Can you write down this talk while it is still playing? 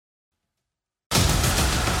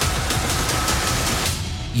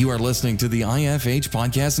You are listening to the IFH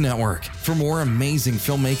Podcast Network. For more amazing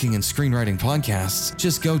filmmaking and screenwriting podcasts,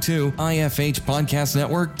 just go to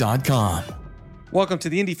ifhpodcastnetwork.com. Welcome to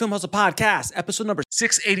the Indie Film Hustle Podcast, episode number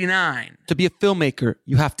 689. To be a filmmaker,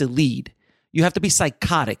 you have to lead. You have to be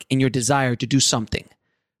psychotic in your desire to do something.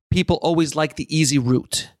 People always like the easy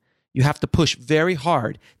route. You have to push very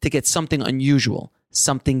hard to get something unusual,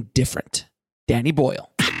 something different. Danny Boyle.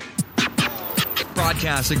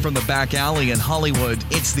 Broadcasting from the back alley in Hollywood,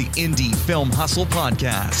 it's the Indie Film Hustle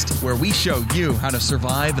Podcast, where we show you how to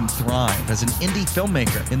survive and thrive as an indie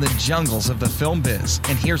filmmaker in the jungles of the film biz.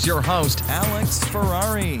 And here's your host, Alex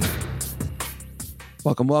Ferrari.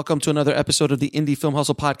 Welcome to another episode of the Indie Film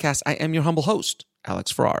Hustle Podcast. I am your humble host,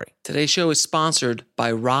 Alex Ferrari. Today's show is sponsored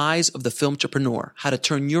by Rise of the Filmtrepreneur, how to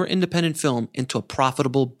turn your independent film into a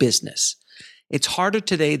profitable business. It's harder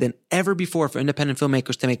today than ever before for independent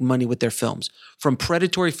filmmakers to make money with their films. From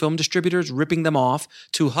predatory film distributors ripping them off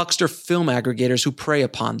to huckster film aggregators who prey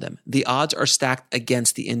upon them, the odds are stacked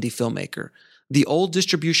against the indie filmmaker. The old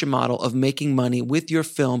distribution model of making money with your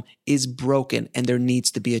film is broken, and there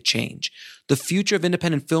needs to be a change. The future of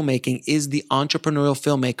independent filmmaking is the entrepreneurial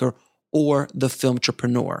filmmaker or the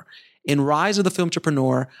filmtrepreneur. In Rise of the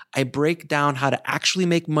Filmtrepreneur, I break down how to actually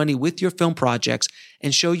make money with your film projects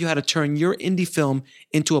and show you how to turn your indie film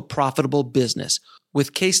into a profitable business.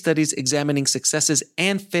 With case studies examining successes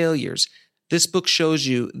and failures, this book shows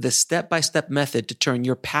you the step-by-step method to turn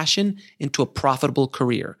your passion into a profitable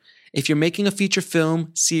career. If you're making a feature film,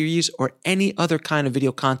 series, or any other kind of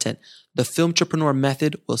video content, the Filmtrepreneur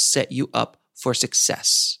method will set you up for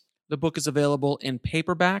success. The book is available in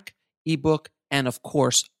paperback, ebook, and of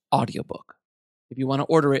course, audiobook. If you want to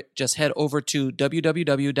order it, just head over to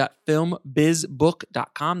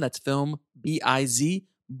www.filmbizbook.com. That's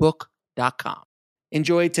filmbizbook.com.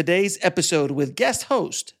 Enjoy today's episode with guest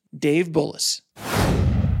host Dave Bullis.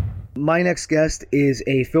 My next guest is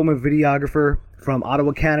a film and videographer from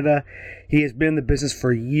Ottawa, Canada. He has been in the business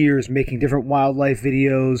for years, making different wildlife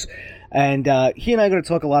videos. And he and I are going to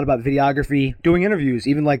talk a lot about videography, doing interviews,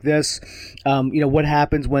 even like this. What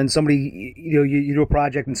happens when somebody, you do a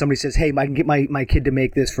project and somebody says, hey, I can get my kid to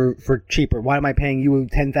make this for cheaper. Why am I paying you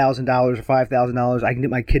 $10,000 or $5,000? I can get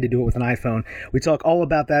my kid to do it with an iPhone. We talk all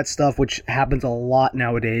about that stuff, which happens a lot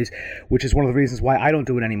nowadays, which is one of the reasons why I don't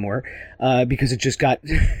do it anymore, because it just got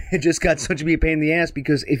such a pain in the ass,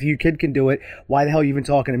 because if your kid can do it, why the hell are you even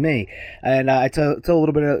talking to me? And I tell a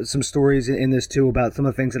little bit of some stories in this too about some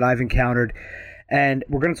of the things that I've encountered. And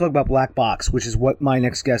we're going to talk about BlackBox, which is what my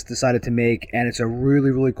next guest decided to make, and it's a really,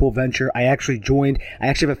 really cool venture. I actually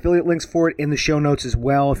have affiliate links for it in the show notes as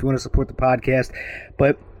well if you want to support the podcast.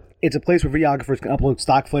 But it's a place where videographers can upload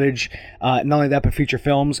stock footage, not only that, but feature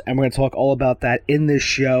films, and we're going to talk all about that in this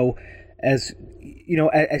show. As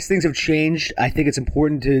things have changed, I think it's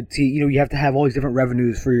important to you have to have all these different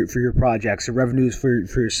revenues for your projects, or revenues for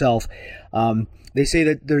yourself. They say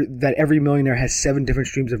that every millionaire has 7 different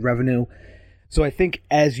streams of revenue. So I think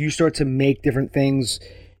as you start to make different things,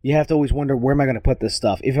 you have to always wonder, where am I going to put this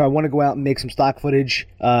stuff? If I want to go out and make some stock footage,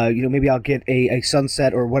 maybe I'll get a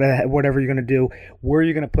sunset or whatever you're going to do. Where are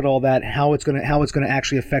you going to put all that? How it's going to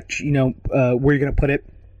actually affect where you're going to put it?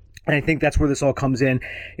 And I think that's where this all comes in,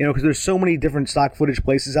 because there's so many different stock footage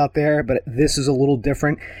places out there, but this is a little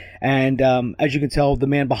different. And as you can tell, the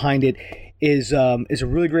man behind it is a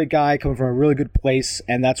really great guy coming from a really good place,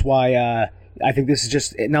 and that's why I think this is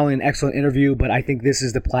just not only an excellent interview, but I think this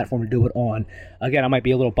is the platform to do it on. Again, I might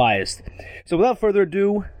be a little biased. So without further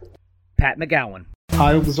ado, Pat McGowan.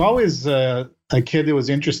 I was always a kid that was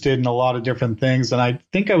interested in a lot of different things, and I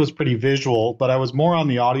think I was pretty visual, but I was more on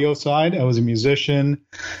the audio side. I was a musician.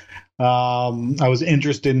 I was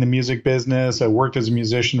interested in the music business. I worked as a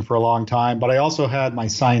musician for a long time, but I also had my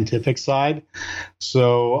scientific side.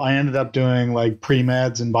 So I ended up doing like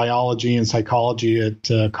pre-meds in biology and psychology at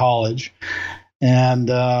college. And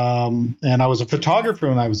I was a photographer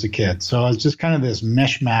when I was a kid. So I was just kind of this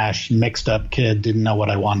mishmash, mixed up kid, didn't know what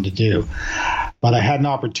I wanted to do. But I had an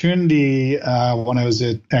opportunity when I was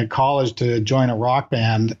at college to join a rock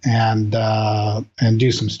band and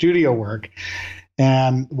do some studio work.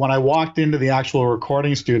 And when I walked into the actual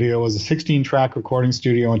recording studio, it was a 16-track recording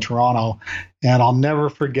studio in Toronto, and I'll never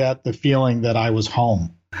forget the feeling that I was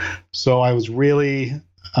home. So I was really,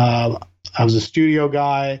 I was a studio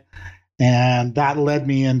guy, and that led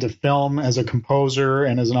me into film as a composer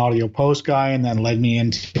and as an audio post guy, and then led me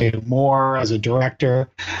into more as a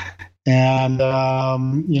director. And,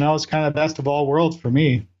 it's kind of best of all worlds for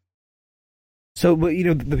me. So, but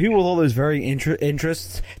the people with all those very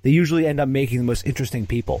interests, they usually end up making the most interesting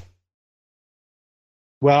people.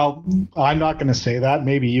 Well, I'm not going to say that.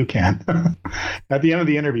 Maybe you can. At the end of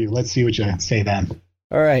the interview, let's see what you say then.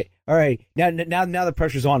 All right. Now the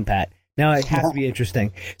pressure's on, Pat. Now it has to be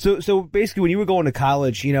interesting. So basically, when you were going to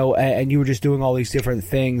college, and you were just doing all these different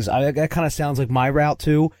things, that kind of sounds like my route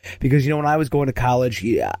too. Because when I was going to college,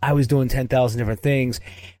 I was doing 10,000 different things,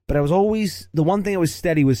 but I was always the one thing that was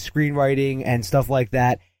steady was screenwriting and stuff like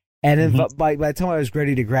that. And then by the time I was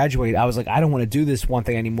ready to graduate, I was like, I don't want to do this one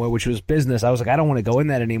thing anymore, which was business. I was like, I don't want to go in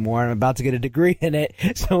that anymore. I'm about to get a degree in it,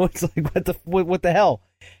 so it's like, what the hell?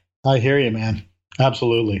 I hear you, man.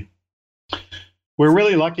 Absolutely. We're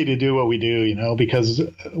really lucky to do what we do, because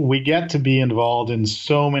we get to be involved in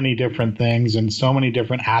so many different things and so many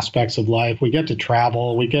different aspects of life. We get to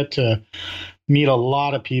travel. We get to meet a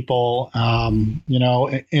lot of people.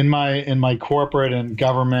 In my corporate and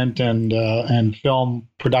government and film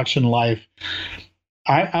production life,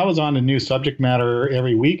 I was on a new subject matter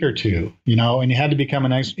every week or two, and you had to become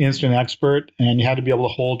an instant expert, and you had to be able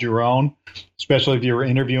to hold your own, especially if you were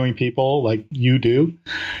interviewing people like you do.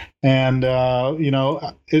 And,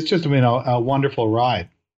 it's just been a wonderful ride.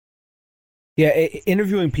 Yeah,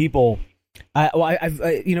 interviewing people.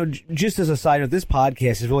 Just as a side note, this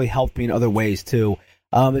podcast has really helped me in other ways too.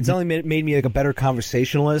 It's only made me like a better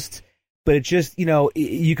conversationalist. But it's just,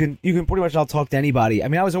 you can pretty much not talk to anybody. I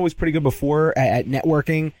mean, I was always pretty good before at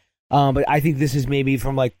networking, but I think this is maybe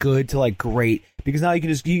from like good to like great, because now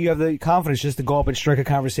you have the confidence just to go up and strike a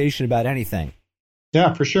conversation about anything.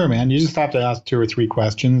 Yeah, for sure, man. You just have to ask 2 or 3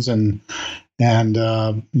 questions, and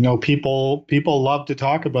people love to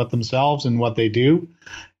talk about themselves and what they do,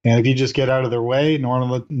 and if you just get out of their way,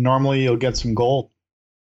 normally you'll get some gold.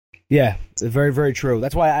 Yeah, very, very true.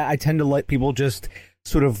 That's why I tend to let people just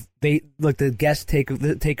sort of the guests take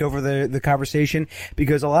over the conversation,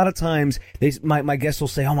 because a lot of times my guests will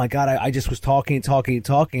say, "Oh my God, I just was talking,"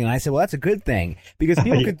 and I say, "Well, that's a good thing, because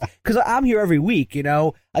people because I'm here every week, I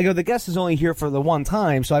go, the guest is only here for the one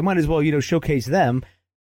time, so I might as well showcase them."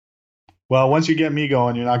 Well, once you get me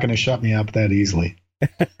going, you're not going to shut me up that easily.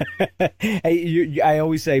 Hey, I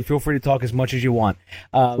always say, feel free to talk as much as you want,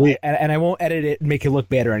 and I won't edit it and make it look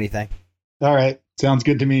bad or anything. All right. Sounds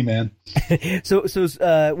good to me, man. So,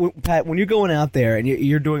 Pat, when you're going out there and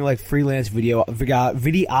you're doing like freelance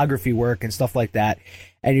videography work and stuff like that,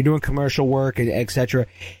 and you're doing commercial work and et cetera,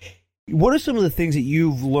 what are some of the things that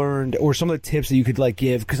you've learned, or some of the tips that you could like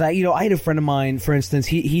give? Because I had a friend of mine, for instance,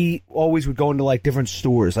 he always would go into like different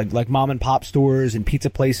stores, like mom and pop stores and pizza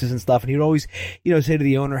places and stuff, and he'd always say to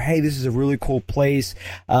the owner, "Hey, this is a really cool place,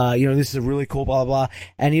 this is a really cool blah blah,"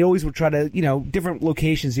 and he always would try to different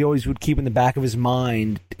locations he always would keep in the back of his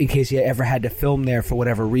mind in case he ever had to film there for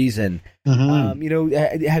whatever reason.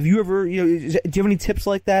 Mm-hmm. Have you ever do you have any tips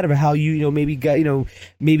like that of how maybe got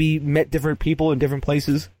maybe met different people in different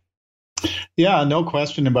places? Yeah, no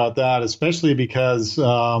question about that, especially because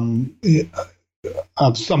of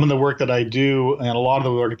some of the work that I do, and a lot of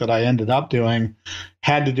the work that I ended up doing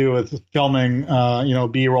had to do with filming,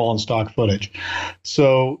 B-roll and stock footage.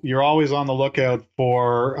 So you're always on the lookout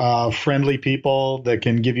for friendly people that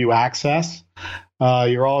can give you access.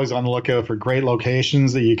 You're always on the lookout for great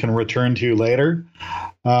locations that you can return to later.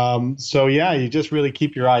 So yeah, you just really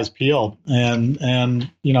keep your eyes peeled and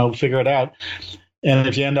figure it out. And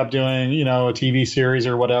if you end up doing, a TV series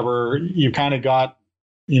or whatever, you kind of got,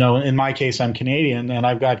 in my case, I'm Canadian, and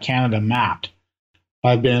I've got Canada mapped.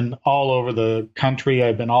 I've been all over the country.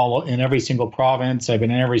 I've been in every single province. I've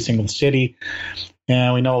been in every single city,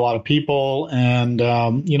 and we know a lot of people. And,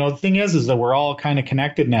 the thing is that we're all kind of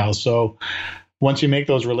connected now. So once you make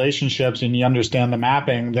those relationships and you understand the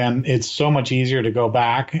mapping, then it's so much easier to go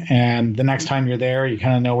back. And the next time you're there, you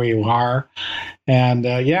kind of know where you are. And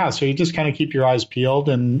so you just kind of keep your eyes peeled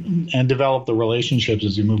and develop the relationships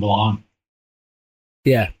as you move along.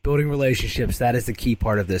 Yeah, building relationships. That is the key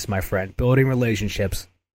part of this, my friend. Building relationships.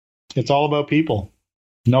 It's all about people.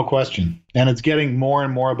 No question. And it's getting more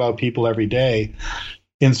and more about people every day,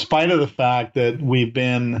 in spite of the fact that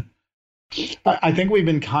I think we've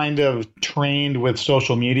been kind of trained with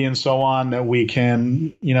social media and so on that we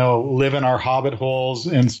can, live in our hobbit holes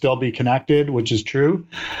and still be connected, which is true.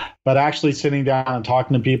 But actually sitting down and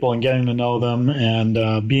talking to people and getting to know them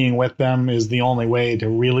and being with them is the only way to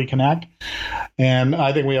really connect. And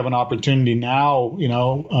I think we have an opportunity now,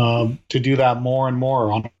 to do that more and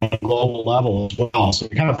more on a global level as well. So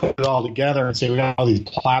we kind of put it all together and say we got all these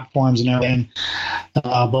platforms and everything.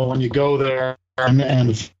 But when you go there,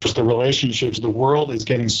 and just the relationships, the world is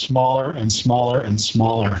getting smaller and smaller and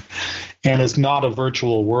smaller. And it's not a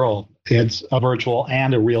virtual world. It's a virtual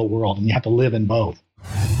and a real world. And you have to live in both.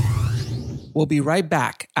 We'll be right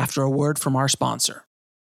back after a word from our sponsor.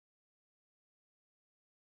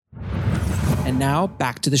 And now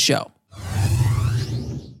back to the show.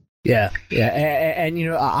 Yeah. And you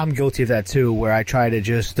know, I'm guilty of that too, where I try to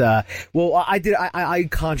just, I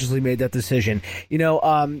consciously made that decision. You know,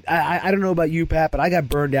 I don't know about you, Pat, but I got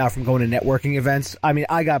burned out from going to networking events. I mean,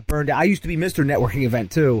 I got burned out. I used to be Mr. Networking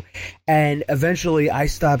Event too. And eventually I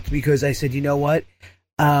stopped because I said, you know what?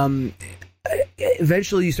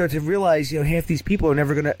 Eventually you start to realize, you know, half these people are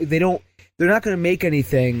they're not going to make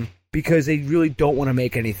anything because they really don't want to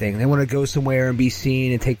make anything. They want to go somewhere and be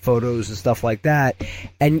seen and take photos and stuff like that.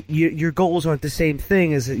 And your goals aren't the same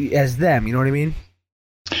thing as them. You know what I mean?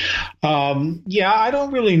 Yeah, I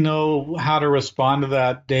don't really know how to respond to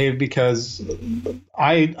that, Dave, because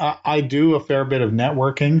I do a fair bit of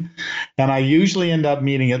networking, and I usually end up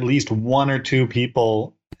meeting at least one or two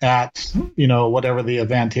people at, you know, whatever the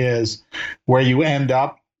event is, where you end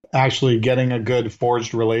up actually getting a good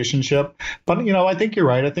forged relationship. But, you know, I think you're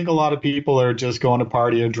right. I think a lot of people are just going to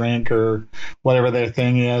party or drink or whatever their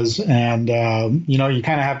thing is. And, you know, you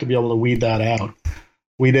kind of have to be able to weed that out.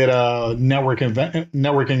 We did a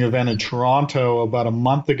networking event in Toronto about a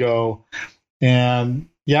month ago. And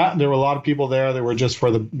yeah, there were a lot of people there that were just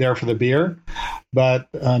there for the beer. But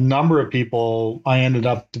a number of people I ended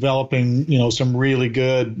up developing, you know, some really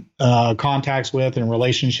good contacts with and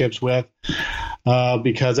relationships with.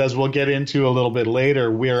 Because as we'll get into a little bit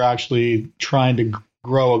later, we're actually trying to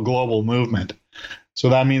grow a global movement. So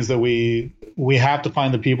that means that we have to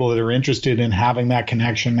find the people that are interested in having that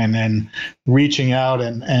connection and then reaching out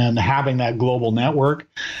and having that global network,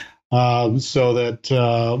 so that,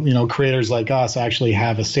 you know, creators like us actually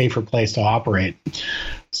have a safer place to operate.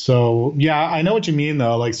 So, yeah, I know what you mean,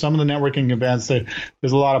 though. Like some of the networking events,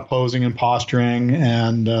 there's a lot of posing and posturing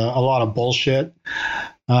and a lot of bullshit.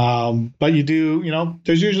 But you do, you know,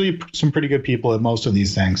 there's usually some pretty good people at most of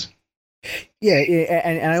these things. Yeah,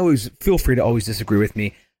 and I always feel free to always disagree with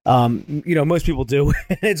me. You know, most people do.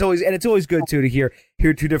 It's always good too to hear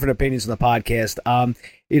two different opinions on the podcast.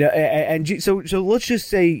 You know, and so let's just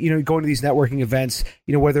say, you know, going to these networking events,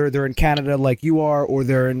 you know, whether they're in Canada like you are or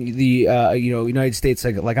they're in the you know, United States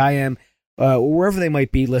like I am. Wherever they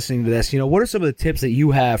might be listening to this, you know, what are some of the tips that you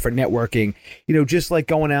have for networking? You know, just like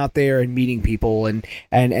going out there and meeting people and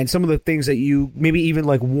some of the things that you, maybe even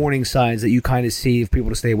like warning signs that you kind of see for people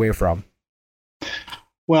to stay away from.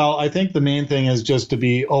 Well, I think the main thing is just to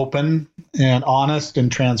be open and honest and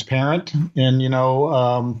transparent. And, you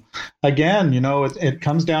know, again, you know, it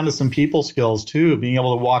comes down to some people skills too, being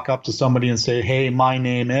able to walk up to somebody and say, hey, my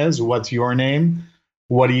name is, what's your name?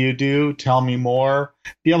 What do you do? Tell me more.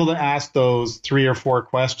 Be able to ask those 3 or 4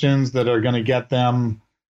 questions that are going to get them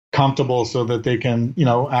comfortable so that they can, you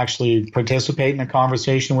know, actually participate in a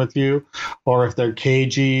conversation with you. Or if they're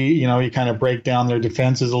cagey, you know, you kind of break down their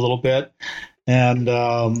defenses a little bit. And,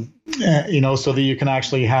 you know, so that you can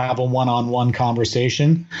actually have a one-on-one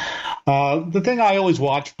conversation. The thing I always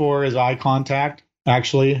watch for is eye contact.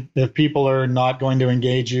 Actually, if people are not going to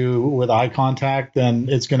engage you with eye contact, then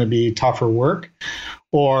it's going to be tougher work.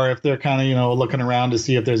 Or if they're kind of, you know, looking around to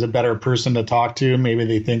see if there's a better person to talk to, maybe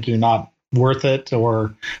they think you're not worth it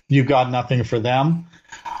or you've got nothing for them.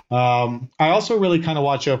 I also really kind of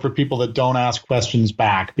watch out for people that don't ask questions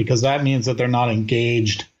back, because that means that they're not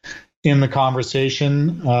engaged in the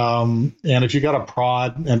conversation. And if you got to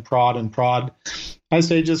prod, I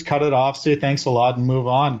say just cut it off, say thanks a lot and move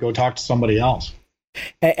on, go talk to somebody else.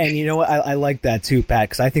 And you know what, I like that too, Pat,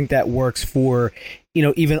 because I think that works for, you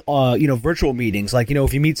know, even you know, virtual meetings. Like, you know,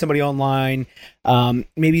 if you meet somebody online,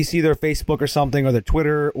 maybe you see their Facebook or something or their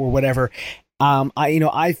Twitter or whatever.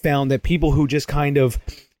 I found that people who just kind of,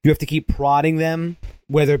 you have to keep prodding them,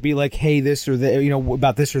 whether it be like, hey, this or that, you know,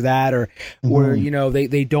 about this or that, or you know,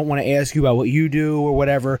 they don't want to ask you about what you do or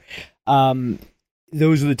whatever.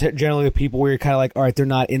 Those are generally the people where you're kind of like, all right, they're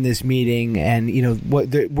not in this meeting, and you know what,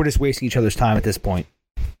 we're just wasting each other's time at this point.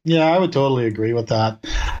 Yeah, I would totally agree with that.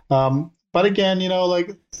 But again, you know,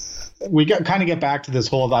 like we get back to this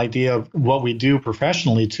whole idea of what we do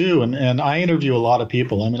professionally too, and I interview a lot of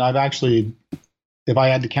people. I mean, I've actually, if I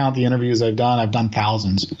had to count the interviews I've done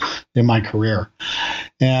thousands in my career.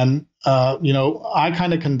 And, you know, I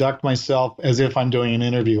kind of conduct myself as if I'm doing an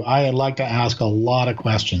interview. I like to ask a lot of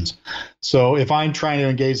questions. So if I'm trying to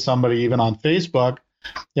engage somebody even on Facebook,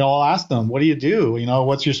 you know, I'll ask them, what do you do? You know,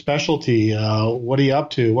 what's your specialty? What are you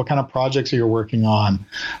up to? What kind of projects are you working on?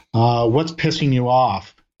 What's pissing you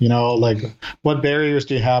off? You know, like what barriers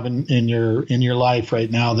do you have in your life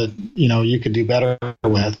right now that, you know, you could do better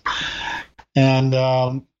with? And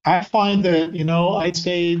I find that, you know, I'd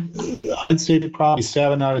say that probably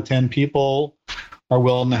 7 out of 10 people are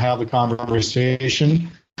willing to have the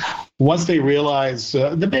conversation. once they realize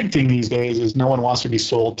the big thing these days is no one wants to be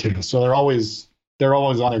sold to. So they're always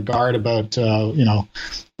on their guard about,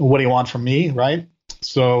 what do you want from me, right?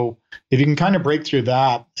 So if you can kind of break through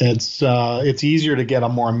that, it's easier to get a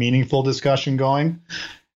more meaningful discussion going.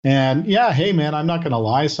 And yeah, hey man, I'm not going to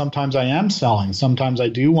lie. Sometimes I am selling. Sometimes I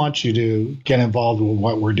do want you to get involved with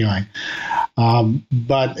what we're doing.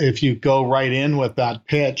 But if you go right in with that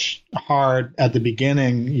pitch hard at the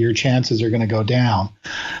beginning, your chances are going to go down.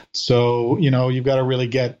 So, you've got to really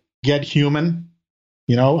get human,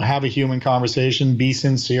 have a human conversation, be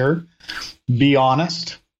sincere, be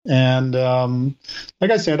honest. And like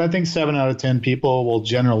I said, I think 7 out of 10 people will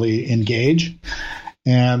generally engage.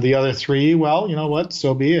 And the other 3, well, you know what?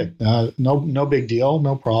 So be it. No big deal,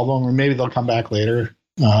 no problem. Or maybe they'll come back later.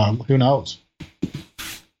 Who knows?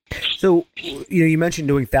 So, you mentioned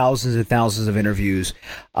doing thousands and thousands of interviews.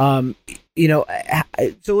 So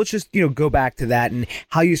let's just, go back to that and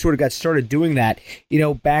how you sort of got started doing that,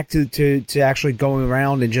 back to actually going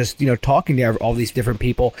around and just, talking to all these different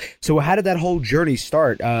people. So how did that whole journey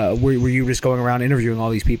start? Were you just going around interviewing all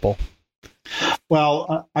these people?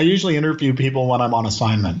 Well, I usually interview people when I'm on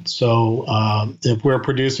assignment. So if we're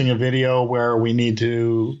producing a video where we need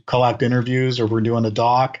to collect interviews or we're doing a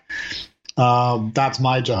doc, that's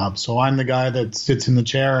my job. So I'm the guy that sits in the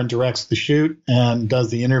chair and directs the shoot and does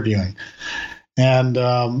the interviewing. And,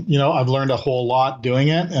 I've learned a whole lot doing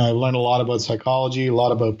it. I've learned a lot about psychology, a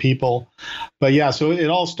lot about people. But yeah, so it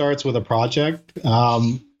all starts with a project.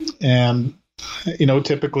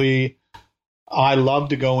 Typically I love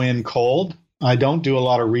to go in cold. I don't do a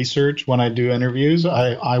lot of research when I do interviews.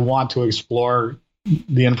 I want to explore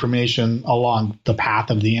the information along the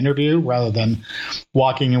path of the interview rather than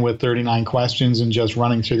walking in with 39 questions and just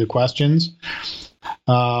running through the questions.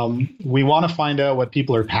 We want to find out what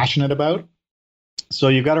people are passionate about. So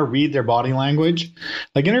you've got to read their body language.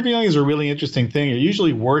 Like, interviewing is a really interesting thing. You're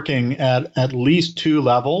usually working at least 2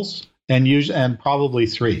 levels and probably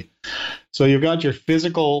 3. So you've got your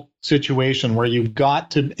physical situation where you've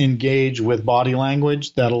got to engage with body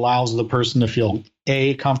language that allows the person to feel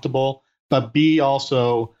A, comfortable, but B,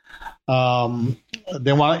 also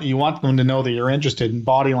you want them to know that you're interested, and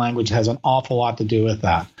body language has an awful lot to do with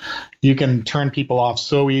that. You can turn people off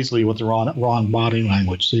so easily with the wrong body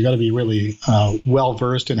language. So you got to be really well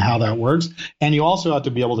versed in how that works, and you also have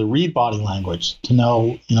to be able to read body language to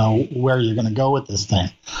know where you're going to go with this thing.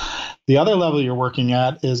 The other level you're working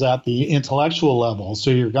at is at the intellectual level. So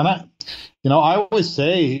you're gonna, I always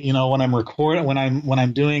say, when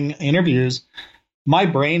I'm doing interviews, my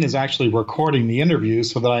brain is actually recording the interview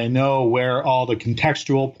so that I know where all the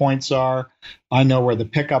contextual points are. I know where the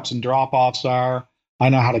pickups and drop-offs are. I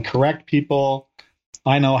know how to correct people.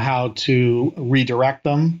 I know how to redirect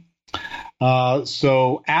them.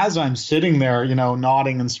 So as I'm sitting there,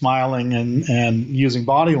 nodding and smiling and using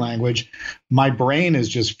body language, my brain is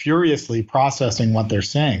just furiously processing what they're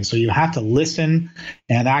saying. So you have to listen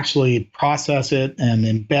and actually process it and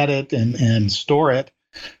embed it and store it,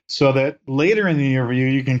 so that later in the interview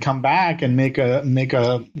you can come back and make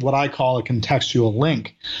a what I call a contextual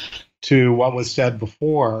link to what was said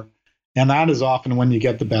before, and that is often when you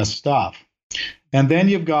get the best stuff. And then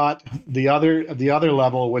you've got the other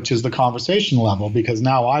level, which is the conversation level, because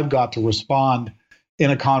now I've got to respond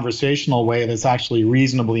in a conversational way that's actually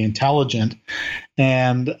reasonably intelligent,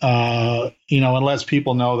 and and lets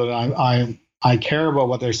people know that I care about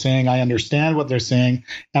what they're saying, I understand what they're saying,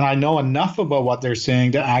 and I know enough about what they're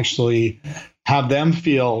saying to actually have them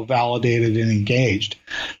feel validated and engaged.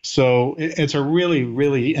 So it's a really,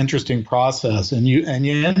 really interesting process, and you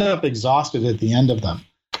end up exhausted at the end of them.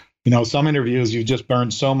 Some interviews you just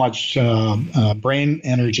burn so much brain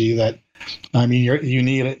energy that, you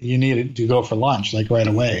need it to go for lunch like right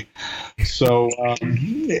away. So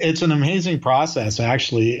it's an amazing process,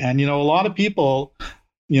 actually. And a lot of people,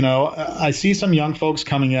 I see some young folks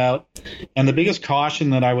coming out, and the biggest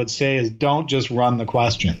caution that I would say is don't just run the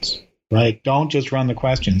questions, right? Don't just run the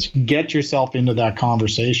questions. Get yourself into that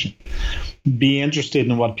conversation. Be interested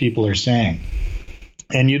in what people are saying,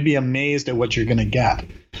 and you'd be amazed at what you're going to get.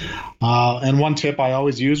 And one tip I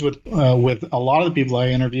always use with a lot of the people I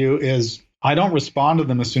interview is I don't respond to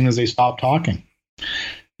them as soon as they stop talking,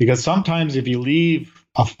 because sometimes if you leave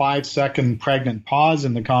a 5-second pregnant pause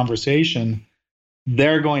in the conversation,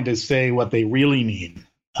 they're going to say what they really mean,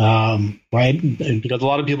 right? Because a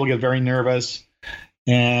lot of people get very nervous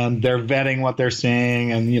and they're vetting what they're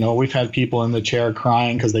saying. And, we've had people in the chair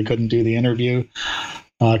crying because they couldn't do the interview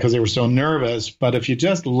because they were so nervous. But if you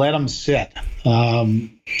just let them sit,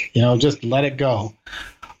 just let it go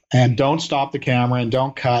and don't stop the camera and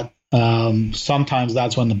don't cut, sometimes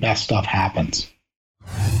that's when the best stuff happens.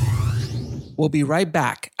 We'll be right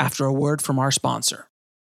back after a word from our sponsor.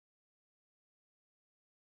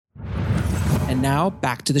 And now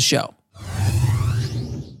back to the show.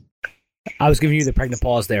 I was giving you the pregnant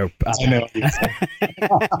pause there. I know.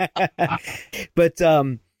 But,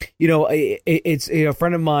 it's a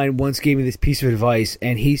friend of mine once gave me this piece of advice,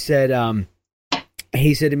 and he said to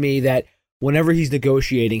me that whenever he's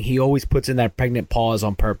negotiating, he always puts in that pregnant pause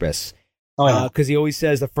on purpose. Oh, yeah. Because he always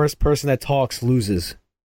says the first person that talks loses.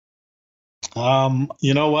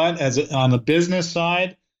 You know what? On the business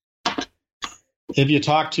side, if you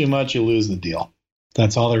talk too much, you lose the deal.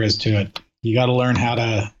 That's all there is to it. You got to learn how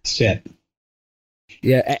to sit.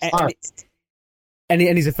 Yeah, and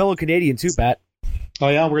he's a fellow Canadian too, Pat. Oh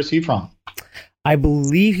yeah, where's he from? I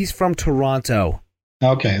believe he's from Toronto.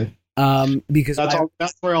 Okay. Because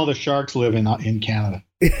that's where all the sharks live in Canada.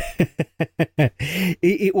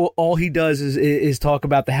 All he does is talk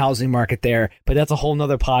about the housing market there, but that's a whole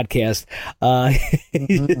nother podcast.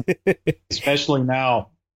 Especially now.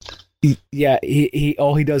 Yeah, he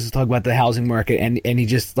all he does is talk about the housing market and he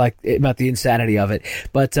just like about the insanity of it.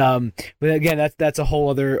 But again, that's a whole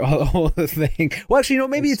other thing. Well, actually,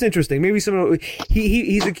 maybe it's interesting. Maybe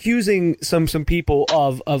he's accusing some people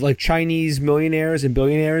of like Chinese millionaires and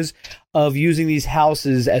billionaires of using these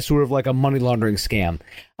houses as sort of like a money laundering scam.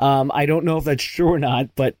 I don't know if that's true or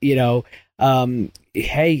not, but hey,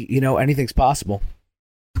 anything's possible.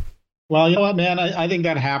 Well, you know what, man? I think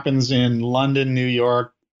that happens in London, New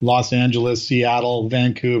York, Los Angeles, Seattle,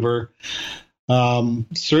 Vancouver,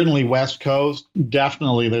 certainly West Coast.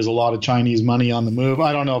 Definitely there's a lot of Chinese money on the move.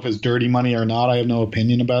 I don't know if it's dirty money or not. I have no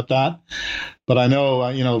opinion about that. But I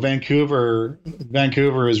know, Vancouver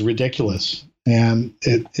is ridiculous. And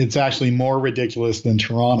it's actually more ridiculous than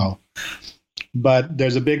Toronto. But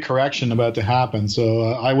there's a big correction about to happen. So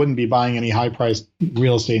I wouldn't be buying any high-priced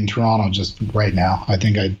real estate in Toronto just right now. I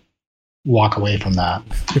think I'd walk away from that.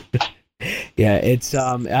 Yeah, it's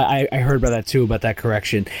I heard about that too, about that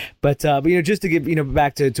correction. But just to get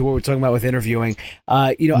back to what we're talking about with interviewing,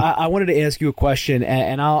 I wanted to ask you a question,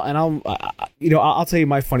 and I'll tell you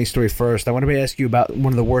my funny story first. I wanted to ask you about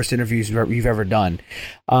one of the worst interviews you've ever done,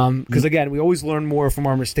 because again, we always learn more from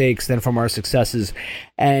our mistakes than from our successes.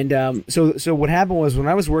 And so what happened was, when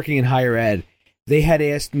I was working in higher ed, they had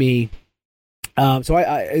asked me. So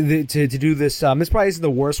I to do this. This probably isn't the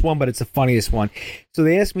worst one, but it's the funniest one. So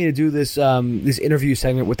they asked me to do this this interview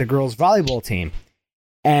segment with the girls' volleyball team,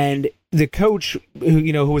 and the coach,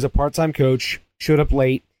 who was a part-time coach, showed up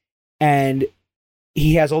late, and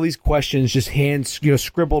he has all these questions just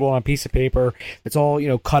scribbled on a piece of paper. It's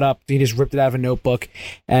all cut up. He just ripped it out of a notebook,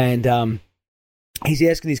 and he's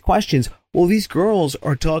asking these questions. Well, these girls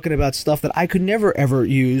are talking about stuff that I could never ever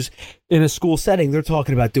use in a school setting. They're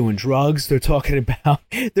talking about doing drugs. They're talking about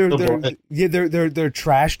they're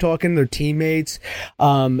trash talking their teammates.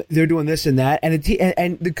 They're doing this and that. And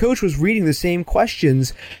the coach was reading the same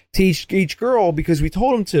questions to each girl because we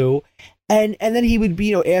told him to. And then he would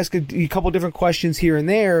ask a couple different questions here and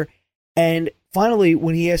there. And finally,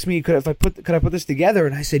 when he asked me, could I put this together?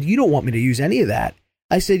 And I said, you don't want me to use any of that.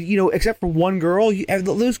 I said, except for one girl,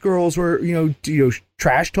 those girls were,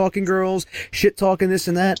 trash talking girls, shit talking this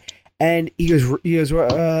and that. And he goes,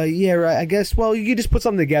 yeah, right, I guess. Well, you just put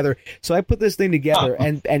something together. So I put this thing together,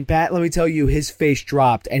 and Pat, let me tell you, his face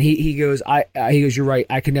dropped, and he goes, he goes, you're right,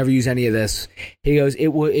 I could never use any of this. He goes, it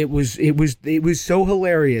was so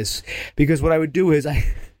hilarious because what I would do is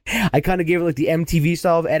I kind of gave it like the MTV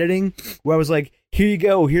style of editing, where I was like, here you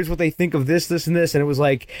go, here's what they think of this, and this. And it was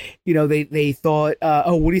like, they thought,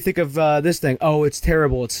 oh, what do you think of this thing? Oh, it's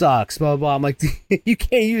terrible, it sucks, blah, blah, blah. I'm like, you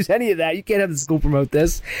can't use any of that. You can't have the school promote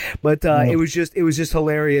this. But it was just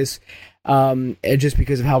hilarious, just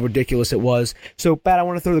because of how ridiculous it was. So, Pat, I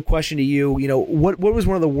want to throw the question to you. What was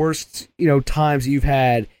one of the worst, times that you've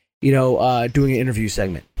had, doing an interview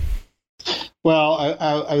segment? Well,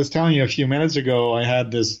 I was telling you a few minutes ago, I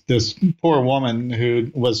had this poor woman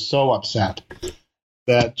who was so upset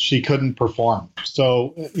that she couldn't perform.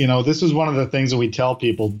 So, this is one of the things that we tell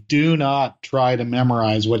people: do not try to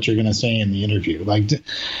memorize what you're going to say in the interview. Like,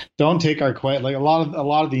 don't take our like a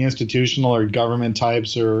lot of the institutional or government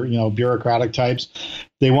types or bureaucratic types.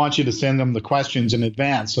 They want you to send them the questions in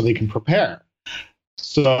advance so they can prepare.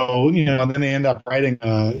 So then they end up writing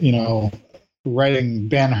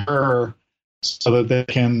Ben-Hur so that they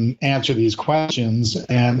can answer these questions.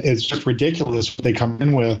 And it's just ridiculous what they come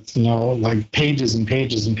in with, like pages and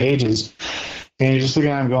pages and pages. And you're just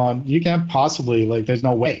looking at them going, you can't possibly, there's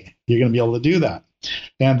no way you're going to be able to do that.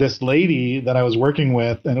 And this lady that I was working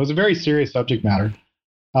with, and it was a very serious subject matter,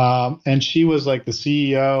 And she was like the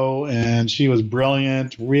CEO, and she was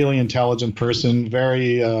brilliant, really intelligent person,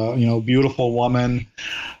 very, beautiful woman,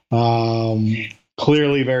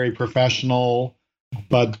 clearly very professional.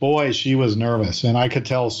 But boy, she was nervous. And I could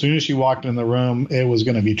tell as soon as she walked in the room, it was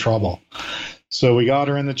going to be trouble. So we got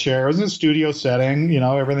her in the chair. It was in a studio setting,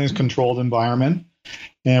 everything's controlled environment.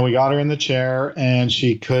 And we got her in the chair, and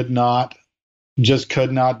she could not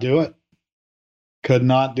do it. Could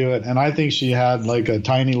not do it. And I think she had like a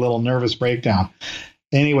tiny little nervous breakdown.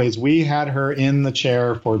 Anyways, we had her in the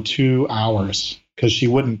chair for 2 hours because she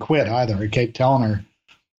wouldn't quit either. I kept telling her,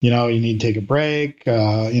 you need to take a break,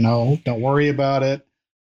 don't worry about it.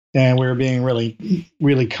 And we were being really,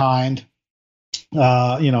 really kind,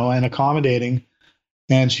 and accommodating.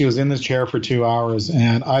 And she was in this chair for 2 hours,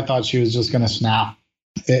 and I thought she was just going to snap.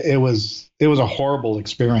 It was a horrible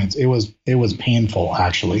experience. It was painful,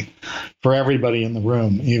 actually, for everybody in the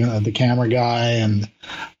room. Even the camera guy and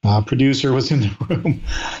producer was in the room.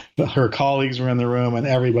 Her colleagues were in the room, and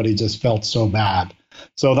everybody just felt so bad.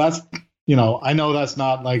 So that's, I know that's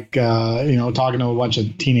not like, talking to a bunch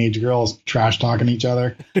of teenage girls trash talking each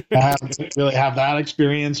other. I haven't really have that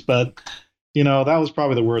experience, but, that was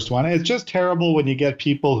probably the worst one. It's just terrible when you get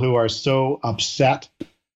people who are so upset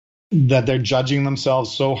that they're judging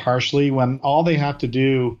themselves so harshly when all they have to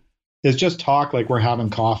do is just talk like we're having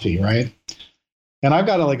coffee, right? And I've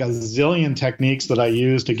got like a zillion techniques that I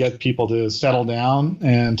use to get people to settle down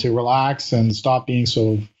and to relax and stop being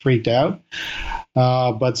so freaked out.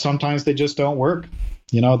 But sometimes they just don't work.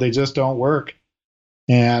 They just don't work.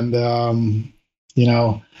 And,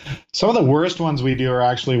 some of the worst ones we do are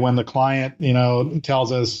actually when the client,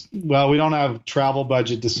 tells us, well, we don't have travel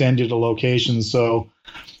budget to send you to locations. So,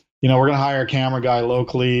 we're going to hire a camera guy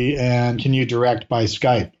locally, and can you direct by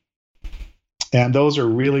Skype? And those are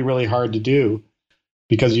really, really hard to do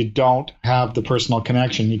because you don't have the personal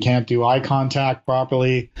connection. You can't do eye contact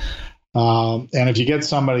properly. And if you get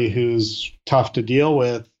somebody who's tough to deal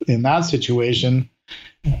with in that situation,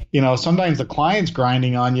 sometimes the client's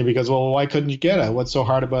grinding on you because, well, why couldn't you get it? What's so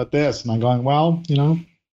hard about this? And I'm going, well,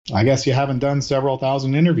 I guess you haven't done several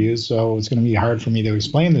thousand interviews, so it's going to be hard for me to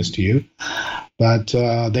explain this to you. But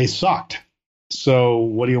they sucked. So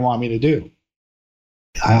what do you want me to do?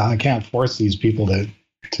 I can't force these people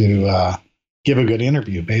to give a good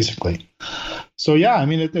interview, basically. So, yeah, I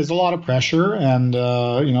mean, there's a lot of pressure, and,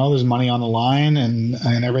 there's money on the line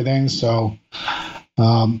and everything. So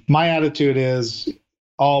my attitude is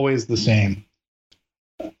always the same.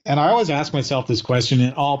 And I always ask myself this question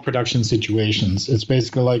in all production situations. It's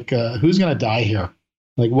basically like, who's going to die here?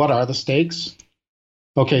 Like, what are the stakes?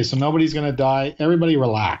 Okay, so nobody's going to die. Everybody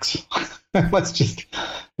relax. Let's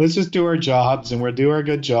just do our jobs, and we'll do our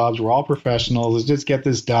good jobs. We're all professionals. Let's just get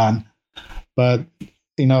this done. But,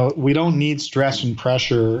 we don't need stress and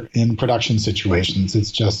pressure in production situations.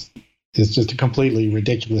 It's just a completely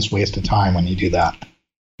ridiculous waste of time when you do that.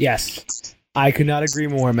 Yes. I could not agree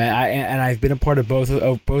more, man. I've been a part of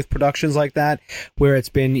both productions like that, where it's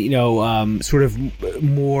been, sort of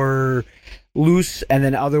more loose, and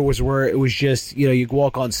then other was where it was just, you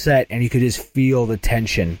walk on set and you could just feel the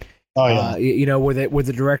tension. Oh yeah. Where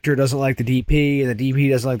the director doesn't like the DP, and the DP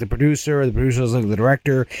doesn't like the producer doesn't like the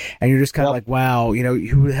director, and you're just kind of like, wow,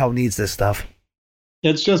 who the hell needs this stuff?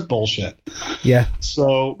 It's just bullshit. Yeah.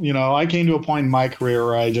 So, I came to a point in my career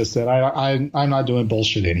where I just said, I'm not doing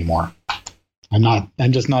bullshit anymore.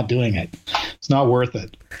 I'm just not doing it. It's not worth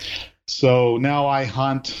it. So now I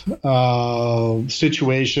hunt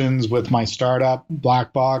situations with my startup,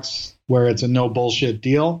 BlackBox, where it's a no bullshit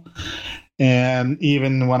deal. And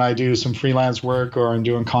even when I do some freelance work or I'm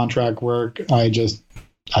doing contract work, I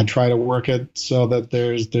try to work it so that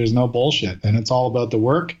there's no bullshit. And it's all about the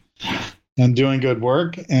work and doing good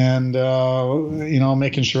work and,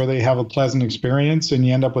 making sure they have a pleasant experience and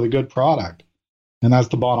you end up with a good product. And that's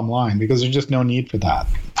the bottom line, because there's just no need for that.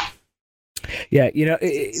 Yeah,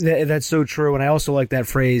 that's so true. And I also like that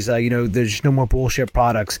phrase, there's no more bullshit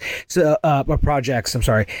products. So, projects, I'm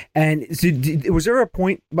sorry. And so was there a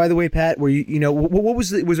point, by the way, Pat, where what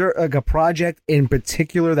was there like a project in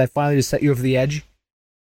particular that finally just set you over the edge?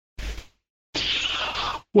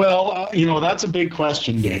 Well, that's a big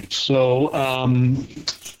question, Dave. So,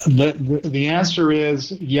 the answer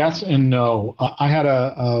is yes and no. I had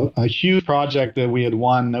a huge project that we had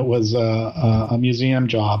won that was a museum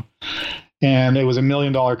job, and it was $1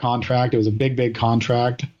 million contract. It was a big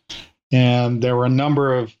contract, and there were a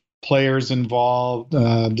number of players involved,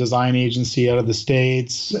 design agency out of the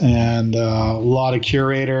States, and a lot of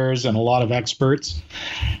curators and a lot of experts.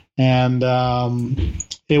 And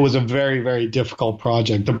it was a very, very difficult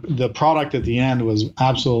project. The product at the end was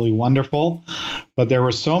absolutely wonderful, but there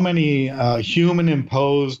were so many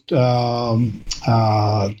human-imposed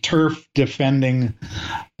turf defending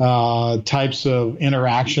types of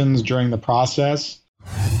interactions during the process.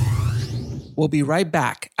 We'll be right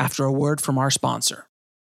back after a word from our sponsor.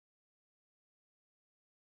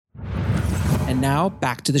 And now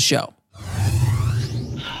back to the show.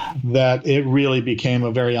 That it really became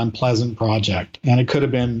a very unpleasant project, and it could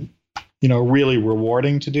have been, really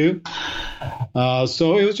rewarding to do.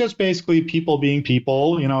 So it was just basically people being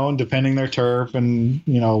people, and defending their turf and,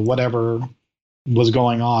 whatever was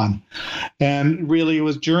going on. And really it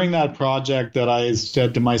was during that project that I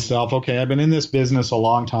said to myself, okay, I've been in this business a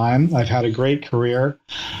long time. I've had a great career.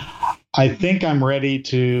 I think I'm ready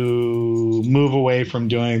to move away from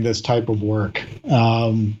doing this type of work,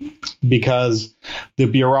 because the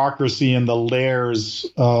bureaucracy and the layers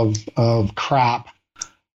of crap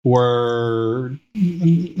were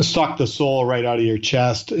sucked the soul right out of your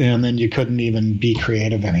chest, and then you couldn't even be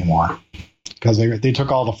creative anymore because they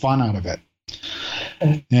took all the fun out of it.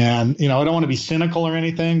 And, I don't want to be cynical or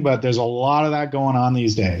anything, but there's a lot of that going on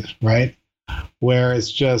these days, right? Where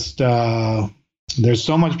it's just... there's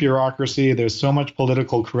so much bureaucracy. There's so much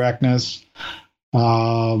political correctness.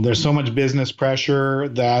 There's so much business pressure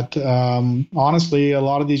that, honestly, a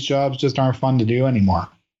lot of these jobs just aren't fun to do anymore.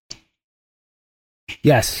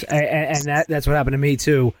 Yes, and that's what happened to me,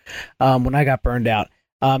 too, when I got burned out.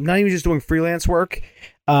 Not even just doing freelance work,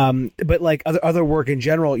 but like other work in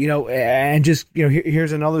general, and just,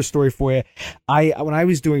 here's another story for you. When I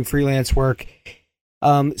was doing freelance work,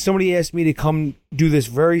 somebody asked me to come do this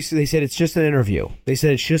they said, it's just an interview.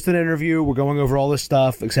 We're going over all this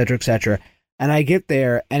stuff, et cetera, et cetera. And I get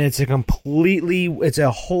there and it's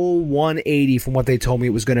a whole 180 from what they told me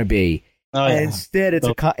it was going to be. Oh, yeah. And instead it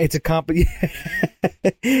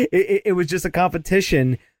was just a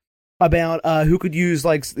competition about who could use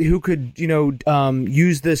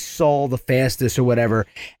this saw the fastest or whatever.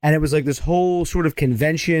 And it was like this whole sort of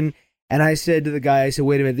convention. And I said to the guy,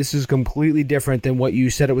 wait a minute, this is completely different than what you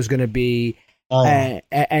said it was going to be. Oh.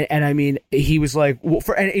 And I mean, he was like,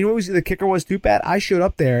 the kicker was too bad. I showed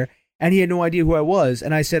up there and he had no idea who I was.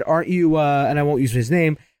 And I said, aren't you, and I won't use his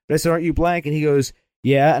name, but I said, aren't you blank? And he goes,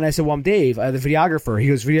 yeah. And I said, well, I'm Dave, the videographer. He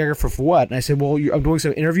goes, videographer for what? And I said, well, I'm doing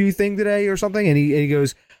some interview thing today or something. And he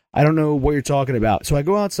goes, I don't know what you're talking about. So I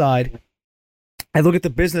go outside, I look at the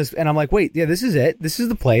business and I'm like, wait, yeah, this is it. This is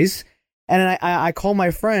the place. And I call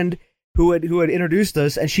my friend who had introduced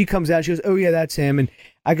us, and she comes out, she goes, oh yeah, that's him. And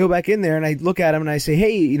I go back in there and I look at him and I say,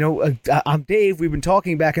 hey, I'm Dave. We've been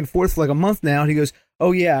talking back and forth for like a month now. And he goes,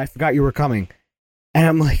 oh yeah, I forgot you were coming. And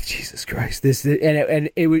I'm like, Jesus Christ,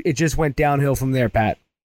 it just went downhill from there, Pat.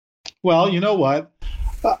 Well, you know what?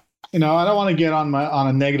 I don't want to get on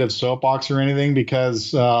a negative soapbox or anything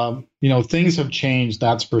because, things have changed,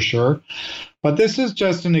 that's for sure. But this is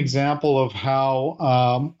just an example of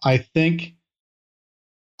how I think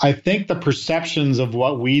the perceptions of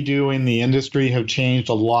what we do in the industry have changed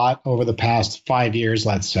a lot over the past 5 years,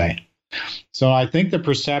 let's say. So I think the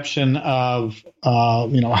perception of,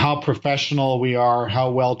 how professional we are,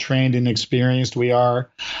 how well trained and experienced we are.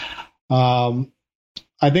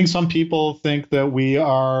 I think some people think that we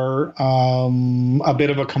are a bit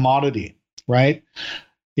of a commodity, right?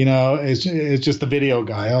 It's just the video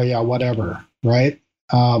guy. Oh yeah, whatever, right?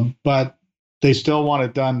 But they still want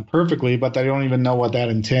it done perfectly, but they don't even know what that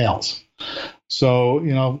entails.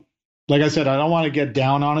 So, like I said, I don't want to get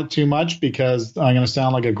down on it too much because I'm going to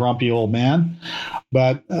sound like a grumpy old man.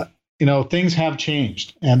 But, things have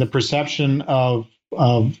changed. And the perception of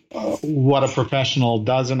what a professional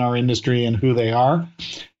does in our industry and who they are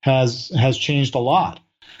has changed a lot.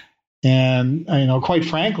 And, quite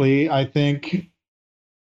frankly, I think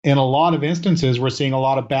in a lot of instances, we're seeing a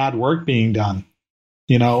lot of bad work being done,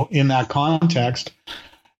 in that context.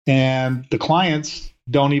 And the clients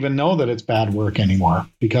don't even know that it's bad work anymore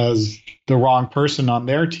because the wrong person on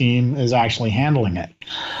their team is actually handling it.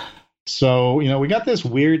 So, we got this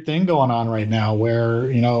weird thing going on right now where,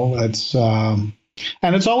 it's, and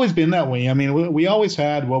it's always been that way. I mean, we always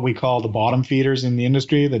had what we call the bottom feeders in the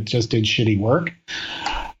industry that just did shitty work,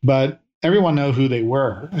 but everyone knew who they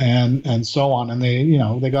were and so on. And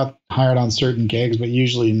they got hired on certain gigs, but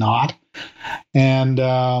usually not. And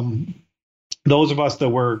those of us that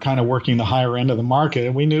were kind of working the higher end of the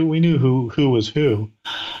market, we knew who was who.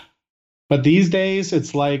 But these days,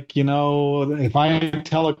 it's like, if I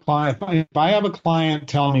tell a client, if I have a client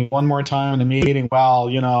tell me one more time in a meeting, well,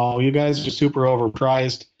 you guys are super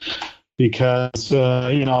overpriced because,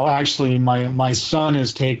 actually my son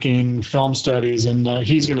is taking film studies and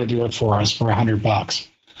he's going to do it for us for $100.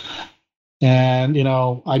 And,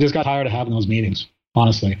 I just got tired of having those meetings,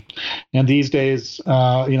 honestly. And these days,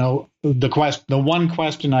 the one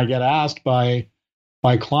question I get asked by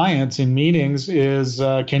clients in meetings is,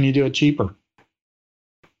 can you do it cheaper?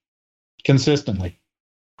 Consistently.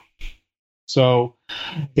 So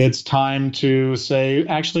it's time to say,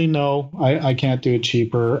 actually, no, I can't do it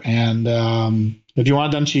cheaper. And if you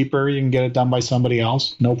want it done cheaper, you can get it done by somebody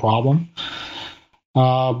else. No problem.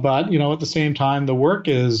 But, at the same time, the work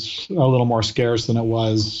is a little more scarce than it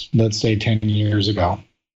was, let's say, 10 years ago.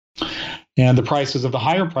 And the prices of the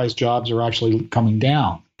higher priced jobs are actually coming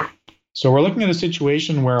down. So we're looking at a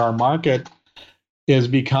situation where our market is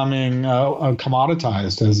becoming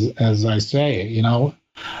commoditized, as I say.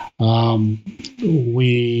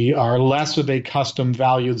 We are less of a custom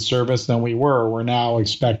valued service than we were. We're now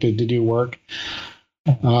expected to do work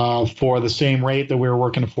for the same rate that we were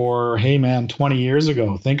working for, 20 years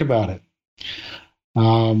ago. Think about it.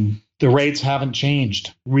 The rates haven't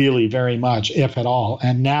changed really very much, if at all.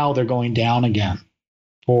 And now they're going down again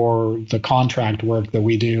for the contract work that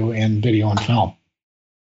we do in video and film.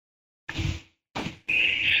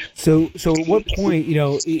 So at what point,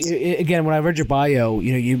 again, when I read your bio,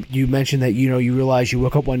 you mentioned that, you realized you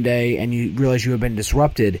woke up one day and you realized you had been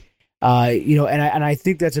disrupted, and I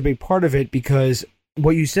think that's a big part of it, because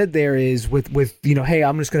what you said there is with hey,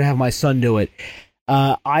 I'm just going to have my son do it.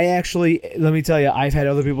 I actually, let me tell you, I've had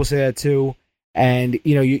other people say that too. And,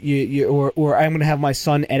 or I'm going to have my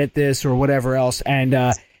son edit this or whatever else.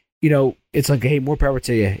 And, it's like, hey, more power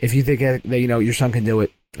to you. If you think that, your son can do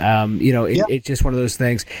it, it's just one of those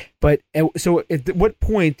things. But so at what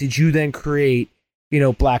point did you then create,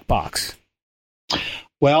 BlackBox?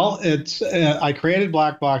 Well, I created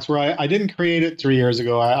BlackBox where I didn't create it 3 years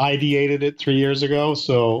ago. I ideated it 3 years ago.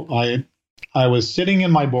 So I was sitting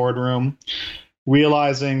in my boardroom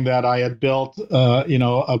realizing that I had built,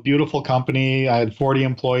 a beautiful company. I had 40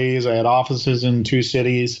 employees. I had offices in 2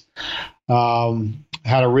 cities,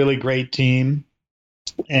 had a really great team.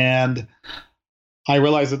 And I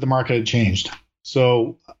realized that the market had changed.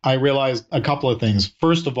 So I realized a couple of things.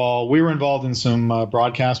 First of all, we were involved in some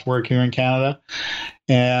broadcast work here in Canada.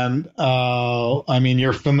 And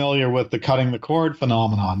you're familiar with the cutting the cord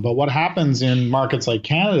phenomenon. But what happens in markets like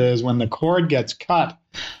Canada is when the cord gets cut,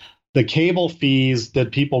 the cable fees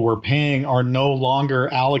that people were paying are no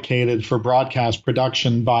longer allocated for broadcast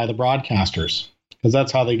production by the broadcasters, because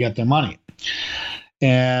that's how they get their money.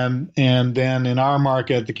 And then in our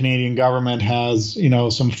market, the Canadian government has,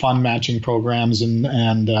 some fund matching programs and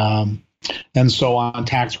so on,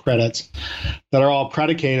 tax credits that are all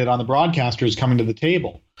predicated on the broadcasters coming to the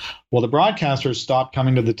table. Well, the broadcasters stopped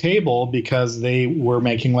coming to the table because they were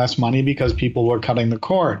making less money because people were cutting the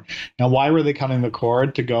cord. And why were they cutting the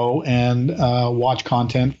cord? To go and watch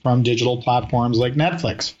content from digital platforms like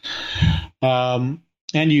Netflix and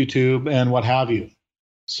YouTube and what have you.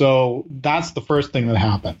 So that's the first thing that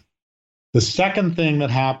happened. The second thing that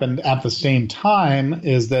happened at the same time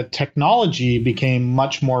is that technology became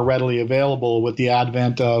much more readily available with the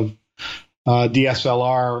advent of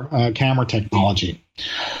DSLR camera technology.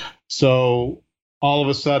 So all of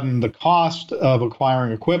a sudden, the cost of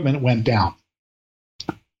acquiring equipment went down,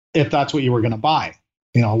 if that's what you were going to buy.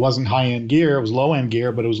 It wasn't high-end gear, it was low-end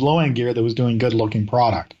gear, but it was low-end gear that was doing good-looking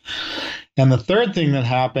product. And the third thing that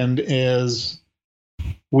happened is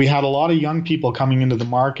we had a lot of young people coming into the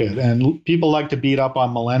market, and people like to beat up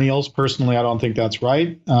on millennials. Personally, I don't think that's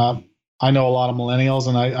right. I know a lot of millennials,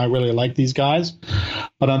 and I really like these guys.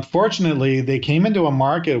 But unfortunately, they came into a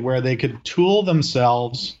market where they could tool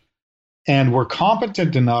themselves and were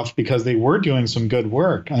competent enough because they were doing some good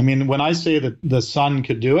work. When I say that the son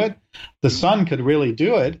could do it, the son could really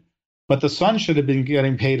do it, but the son should have been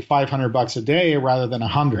getting paid $500 a day rather than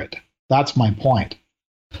 $100. That's my point.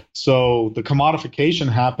 So the commodification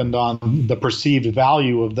happened on the perceived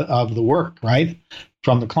value of the work, right?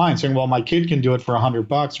 From the client saying, well, my kid can do it for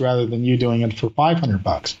 $100 rather than you doing it for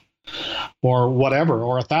 $500 or whatever,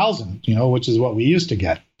 or $1,000, which is what we used to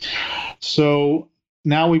get. So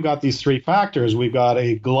now we've got these 3 factors. We've got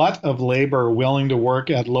a glut of labor willing to work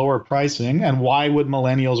at lower pricing. And why would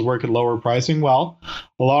millennials work at lower pricing? Well,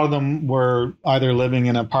 a lot of them were either living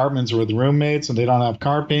in apartments with roommates and they don't have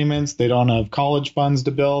car payments. They don't have college funds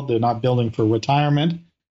to build. They're not building for retirement.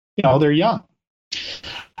 They're young.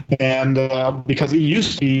 And because it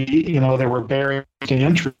used to be, there were barriers to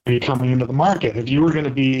entry coming into the market. If you were going to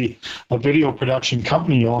be a video production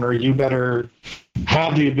company owner, you better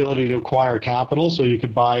have the ability to acquire capital so you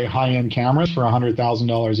could buy high-end cameras for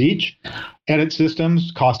 $100,000 each. Edit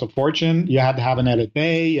systems cost a fortune. You had to have an edit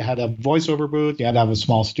bay. You had to have a voiceover booth. You had to have a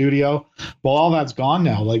small studio. Well, all that's gone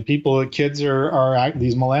now. Like kids are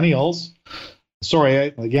these millennials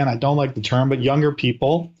again, I don't like the term, but younger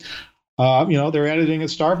people, they're editing at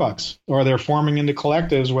Starbucks, or they're forming into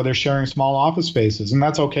collectives where they're sharing small office spaces, and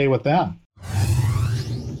that's okay with them.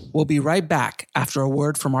 We'll be right back after a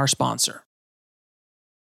word from our sponsor.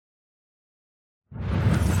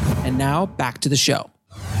 And now back to the show.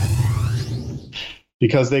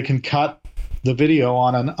 Because they can cut the video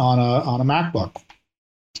on a MacBook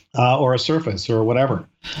or a Surface or whatever,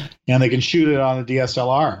 and they can shoot it on a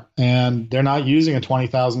DSLR, and they're not using a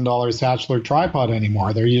 $20,000 Satchler tripod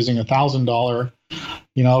anymore. They're using a $1,000,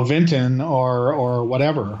 Vinton or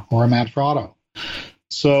whatever, or a Manfrotto.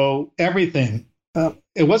 So everything.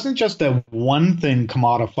 It wasn't just that one thing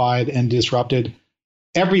commodified and disrupted.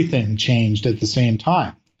 Everything changed at the same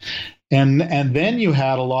time. And then you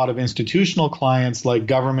had a lot of institutional clients, like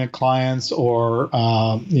government clients or,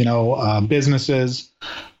 businesses,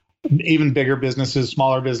 even bigger businesses,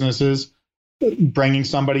 smaller businesses, bringing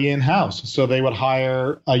somebody in-house. So they would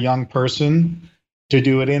hire a young person to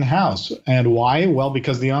do it in-house. And why? Well,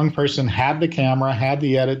 because the young person had the camera, had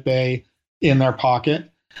the edit bay in their pocket,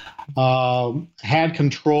 had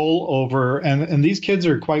control over, and these kids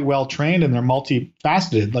are quite well trained and they're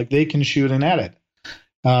multifaceted. Like, they can shoot and edit.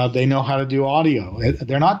 They know how to do audio.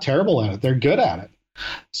 They're not terrible at it. They're good at it.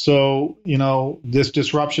 So, this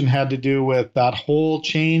disruption had to do with that whole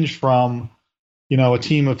change from, a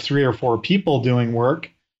team of 3 or 4 people doing work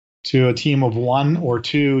to a team of 1 or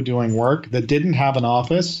 2 doing work that didn't have an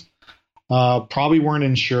office, probably weren't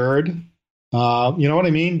insured, you know what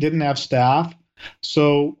I mean? Didn't have staff.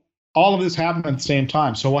 So all of this happened at the same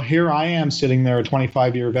time. So here I am sitting there, a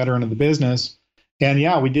 25-year veteran of the business. And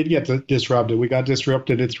yeah, we did get disrupted. We got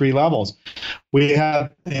disrupted at 3 levels. We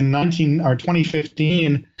had in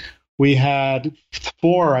 2015, we had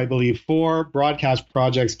 4 broadcast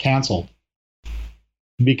projects canceled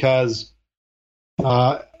because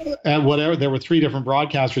there were 3 different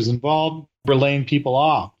broadcasters involved. Were laying people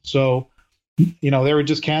off. So, they were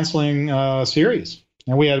just canceling series.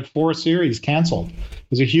 And we had 4 series canceled.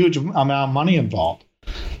 There's a huge amount of money involved.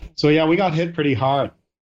 So yeah, we got hit pretty hard.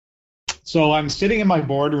 So I'm sitting in my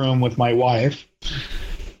boardroom with my wife,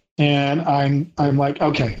 and I'm like,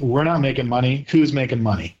 okay, we're not making money. Who's making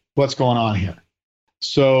money? What's going on here?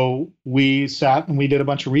 So we sat and we did a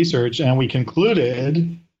bunch of research, and we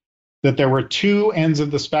concluded that there were 2 ends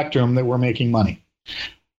of the spectrum that were making money.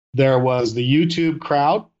 There was the YouTube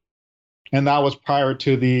crowd, and that was prior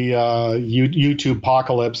to the YouTube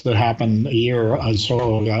apocalypse that happened a year or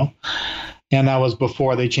so ago. And that was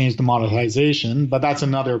before they changed the monetization. But that's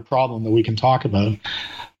another problem that we can talk about.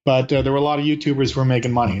 But there were a lot of YouTubers who were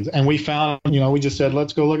making money. And we found, we just said,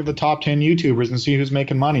 let's go look at the top 10 YouTubers and see who's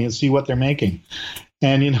making money and see what they're making.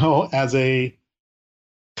 And, as a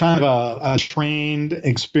kind of a trained,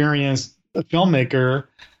 experienced filmmaker,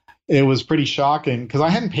 it was pretty shocking because I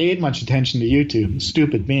hadn't paid much attention to YouTube.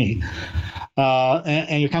 Stupid me.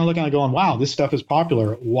 And you're kind of looking at it going, wow, this stuff is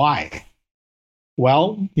popular. Why?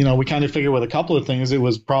 Well, we kind of figured with a couple of things. It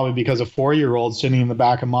was probably because a 4-year-old sitting in the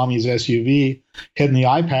back of mommy's SUV hitting the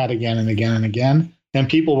iPad again and again and again, and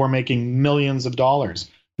people were making millions of dollars.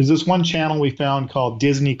 There's this one channel we found called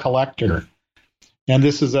Disney Collector. And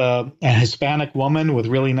this is a Hispanic woman with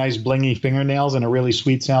really nice blingy fingernails and a really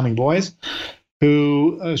sweet sounding voice,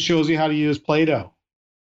 who shows you how to use Play-Doh,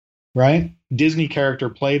 right? Disney character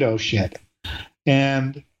Play-Doh shit.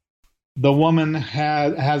 And the woman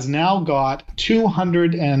has now got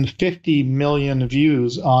 250 million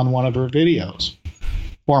views on one of her videos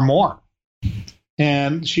or more.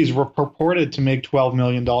 And she's purported to make $12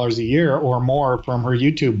 million a year or more from her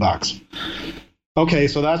YouTube bucks. Okay,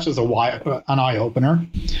 so that's just an eye-opener.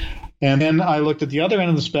 And then I looked at the other end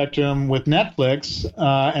of the spectrum with Netflix,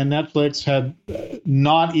 and Netflix had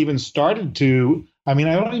not even started to. I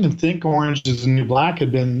don't even think Orange is the New Black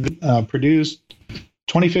had been produced.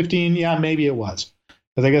 2015, yeah, maybe it was,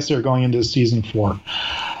 because I guess they're going into season 4.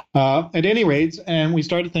 At any rate, and we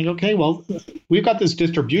started to think, okay, well, we've got this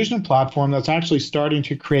distribution platform that's actually starting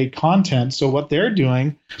to create content. So what they're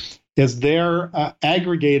doing is they're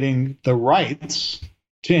aggregating the rights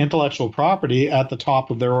to intellectual property at the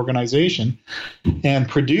top of their organization. And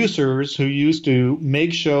producers who used to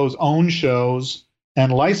make shows, own shows,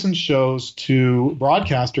 and license shows to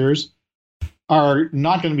broadcasters are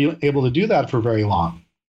not going to be able to do that for very long.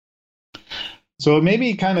 So it made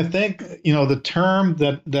me kind of think, the term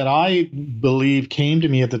that I believe came to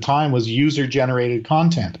me at the time was user-generated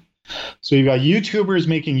content. So you got YouTubers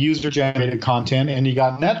making user-generated content, and you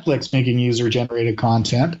got Netflix making user-generated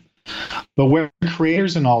content. But where are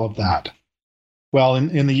creators in all of that? Well,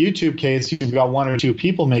 in the YouTube case, you've got 1 or 2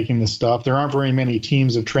 people making this stuff. There aren't very many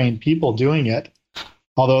teams of trained people doing it.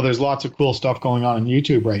 Although there's lots of cool stuff going on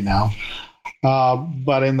YouTube right now.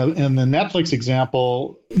 But in the Netflix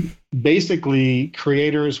example, basically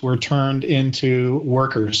creators were turned into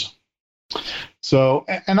workers. So,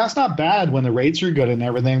 and that's not bad when the rates are good and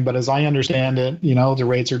everything, but as I understand it, the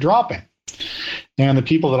rates are dropping. And the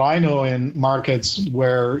people that I know in markets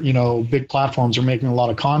where, big platforms are making a lot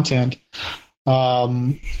of content,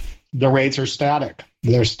 the rates are static.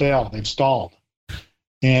 They're stale. They've stalled.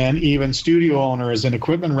 And even studio owners and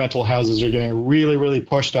equipment rental houses are getting really, really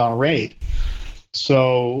pushed on rate.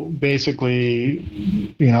 So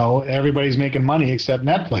basically, everybody's making money except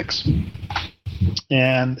Netflix.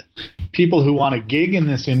 And people who want to gig in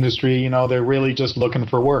this industry, they're really just looking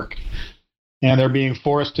for work. And they're being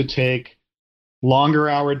forced to take longer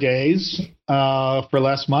hour days for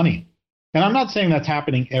less money. And I'm not saying that's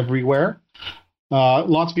happening everywhere.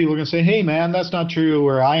 Lots of people are going to say, hey, man, that's not true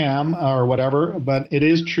where I am or whatever. But it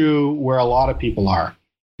is true where a lot of people are,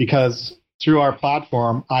 because through our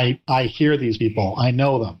platform, I hear these people. I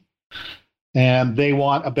know them. And they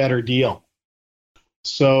want a better deal.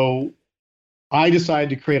 So I decided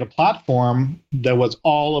to create a platform that was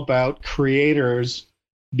all about creators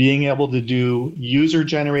being able to do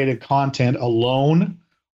user-generated content alone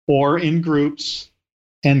or in groups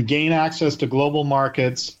and gain access to global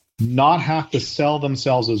markets, not have to sell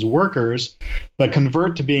themselves as workers, but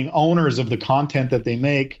convert to being owners of the content that they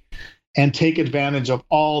make and take advantage of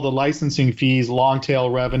all the licensing fees, long tail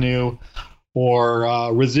revenue, or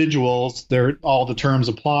residuals, all the terms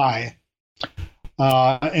apply,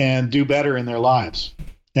 and do better in their lives.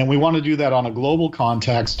 And we want to do that on a global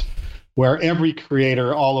context where every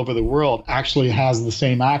creator all over the world actually has the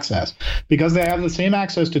same access, because they have the same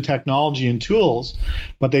access to technology and tools,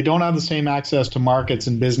 but they don't have the same access to markets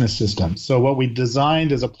and business systems. So what we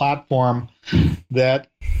designed is a platform that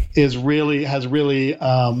has really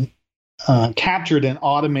captured and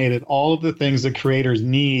automated all of the things that creators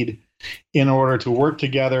need in order to work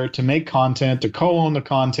together, to make content, to co-own the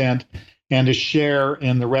content, and to share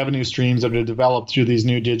in the revenue streams that are developed through these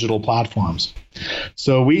new digital platforms.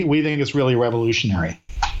 So we think it's really revolutionary.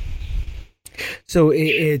 So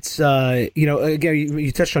it's, again,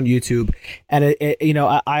 you touched on YouTube, and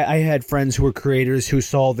I had friends who were creators who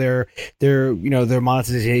saw their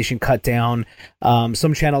monetization cut down.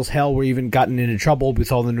 Some channels, hell, were even gotten into trouble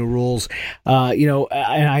with all the new rules. And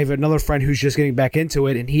I have another friend who's just getting back into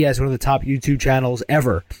it, and he has one of the top YouTube channels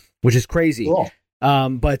ever, which is crazy. Cool.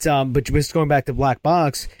 But just going back to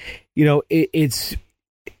BlackBox,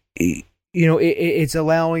 it's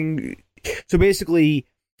allowing. So basically,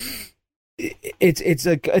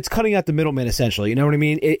 it's cutting out the middleman, essentially. You know what I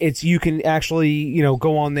mean? It's you can actually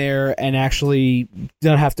go on there and actually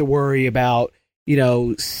don't have to worry about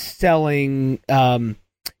selling. You know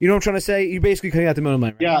what I'm trying to say? You're basically cutting out the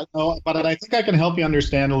middleman. Right? Yeah, no, but I think I can help you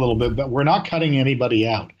understand a little bit. But we're not cutting anybody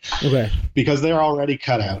out. Okay. Because they're already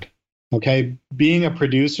cut out. Okay, being a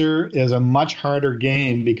producer is a much harder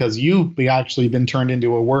game because you've actually been turned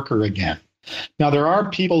into a worker again. Now, there are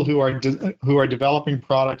people who are developing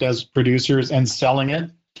product as producers and selling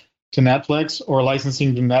it to Netflix or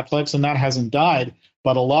licensing to Netflix, and that hasn't died,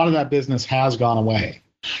 but a lot of that business has gone away.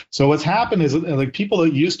 So what's happened is like people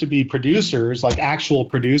that used to be producers, like actual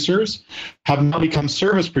producers, have now become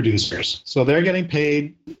service producers. So they're getting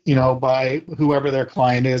paid, by whoever their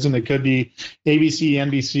client is, and it could be ABC,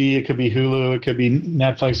 NBC, it could be Hulu, it could be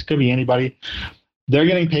Netflix, it could be anybody. They're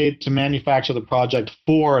getting paid to manufacture the project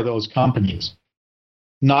for those companies,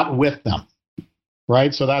 not with them,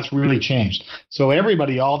 right? So that's really changed. So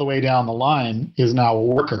everybody all the way down the line is now a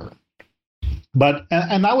worker. But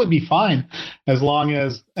and that would be fine as long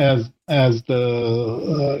as the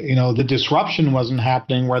the disruption wasn't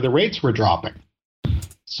happening where the rates were dropping.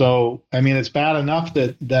 So I mean, it's bad enough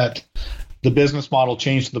that the business model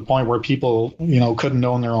changed to the point where people couldn't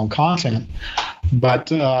own their own content, but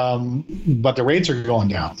the rates are going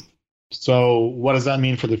down. So what does that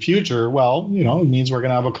mean for the future? Well, it means we're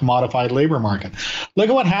going to have a commodified labor market. Look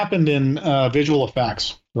at what happened in visual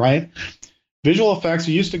effects, right? Visual effects,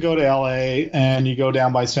 you used to go to LA and you go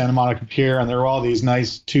down by Santa Monica Pier and there were all these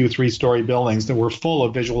nice 2-3-story buildings that were full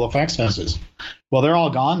of visual effects houses. Well, they're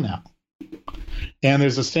all gone now. And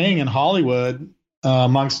there's a saying in Hollywood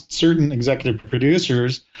amongst certain executive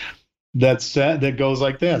producers that goes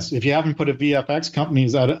like this: if you haven't put a VFX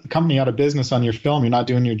company out of business on your film, you're not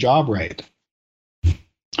doing your job right.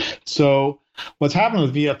 So what's happened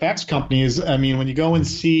with VFX companies, I mean, when you go and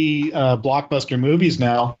see blockbuster movies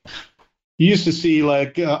now, you used to see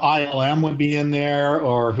like ILM would be in there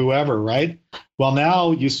or whoever, right? Well,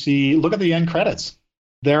 now you see, look at the end credits.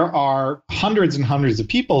 There are hundreds and hundreds of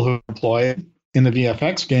people who are employed, in the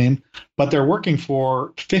VFX game, but they're working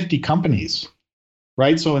for 50 companies,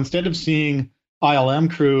 right? So instead of seeing ILM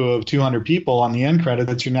crew of 200 people on the end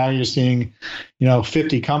credits, you're seeing,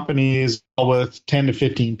 50 companies with 10 to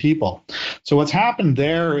 15 people. So what's happened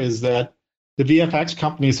there is that the VFX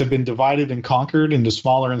companies have been divided and conquered into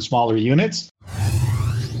smaller and smaller units.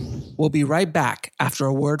 We'll be right back after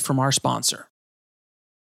a word from our sponsor.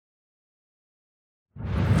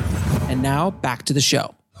 And now back to the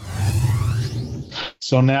show.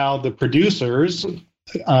 So now the producers,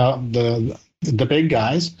 the big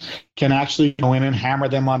guys, can actually go in and hammer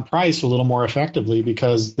them on price a little more effectively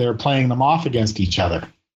because they're playing them off against each other.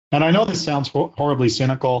 And I know this sounds horribly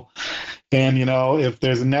cynical. And, if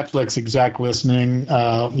there's a Netflix exec listening,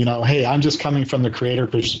 hey, I'm just coming from the creator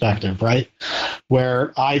perspective, right?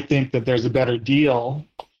 Where I think that there's a better deal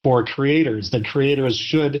for creators, that creators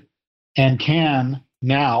should and can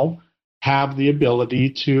now have the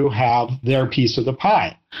ability to have their piece of the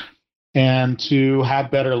pie and to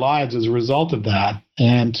have better lives as a result of that,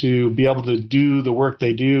 and to be able to do the work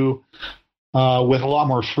they do with a lot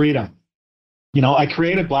more freedom. I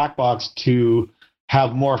created BlackBox to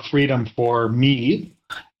have more freedom for me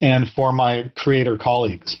and for my creator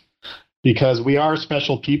colleagues, because we are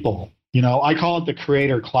special people. I call it the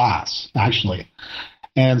creator class, actually.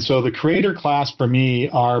 And so the creator class for me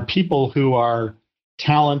are people who are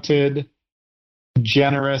talented,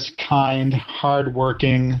 generous, kind,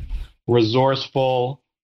 hardworking, resourceful,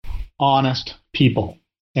 honest people.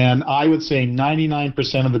 And I would say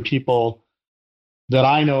 99% of the people that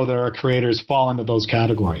I know that are creators fall into those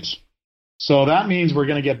categories. So that means we're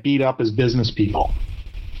going to get beat up as business people,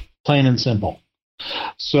 plain and simple.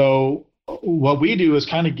 So what we do is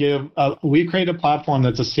kind of we create a platform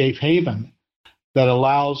that's a safe haven that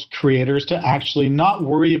allows creators to actually not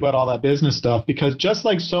worry about all that business stuff, because just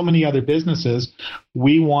like so many other businesses,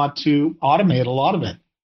 we want to automate a lot of it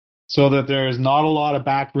so that there's not a lot of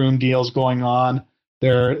backroom deals going on.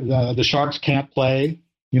 The sharks can't play,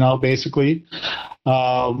 basically.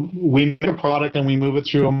 We make a product and we move it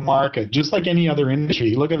through a market, just like any other industry.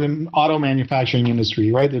 You look at the auto manufacturing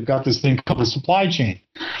industry, right? They've got this thing called the supply chain.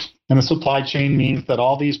 And the supply chain means that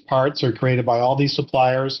all these parts are created by all these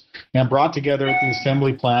suppliers and brought together at the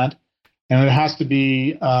assembly plant. And it has to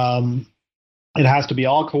be all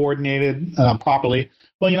coordinated properly.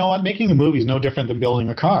 Well, you know what? Making a movie is no different than building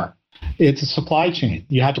a car. It's a supply chain.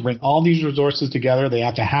 You have to bring all these resources together. They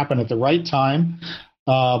have to happen at the right time.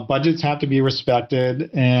 Budgets have to be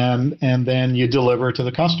respected, and then you deliver to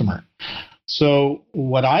the customer. So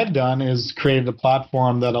what I've done is created a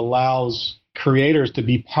platform that allows creators to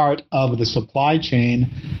be part of the supply chain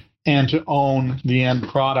and to own the end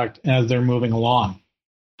product as they're moving along.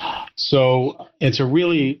 So it's a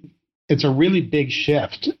really big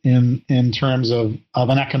shift in terms of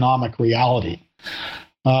an economic reality.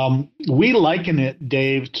 We liken it,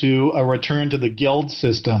 Dave, to a return to the guild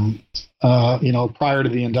system, prior to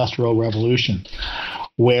the Industrial Revolution,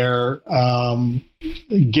 where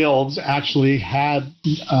guilds actually had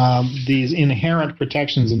these inherent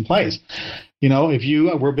protections in place. If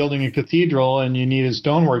you were building a cathedral and you needed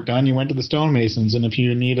stonework done, you went to the stonemasons. And if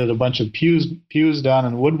you needed a bunch of pews done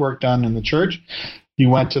and woodwork done in the church, you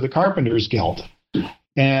went to the Carpenters Guild.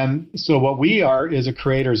 And so what we are is a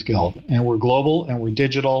creators guild, and we're global and we're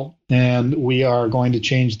digital, and we are going to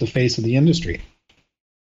change the face of the industry.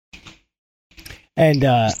 And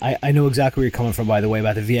I know exactly where you're coming from, by the way,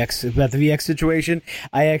 about the VX situation.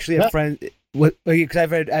 I actually have friends, because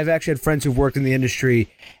I've actually had friends who've worked in the industry,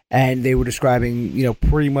 and they were describing,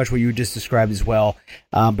 pretty much what you just described as well.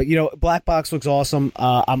 But BlackBox looks awesome.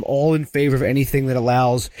 I'm all in favor of anything that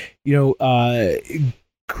allows,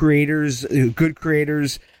 creators, good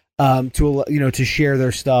creators, to share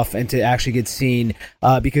their stuff and to actually get seen.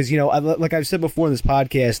 Because like I've said before in this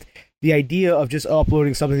podcast, the idea of just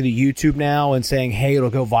uploading something to YouTube now and saying, hey, it'll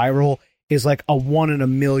go viral is like a 1 in a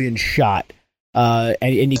million shot.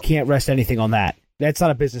 And you can't rest anything on that. That's not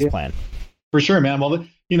a business plan. For sure, man. Well,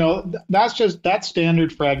 that's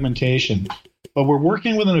standard fragmentation. But we're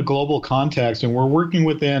working within a global context, and we're working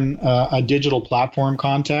within a digital platform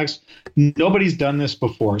context. Nobody's done this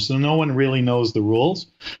before, so no one really knows the rules.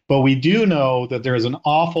 But we do know that there is an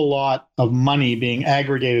awful lot of money being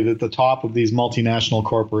aggregated at the top of these multinational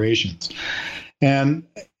corporations. And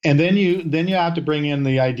then you have to bring in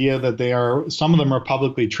the idea that some of them are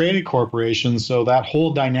publicly traded corporations, so that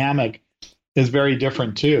whole dynamic is very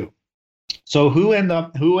different too. So who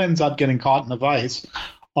ends up getting caught in the vice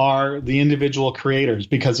are the individual creators,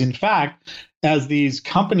 because in fact, as these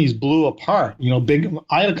companies blew apart,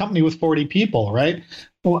 I had a company with 40 people, right?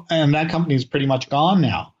 And that company is pretty much gone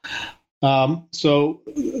now. So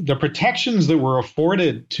the protections that were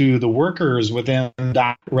afforded to the workers within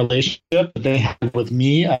that relationship that they had with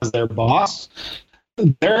me as their boss,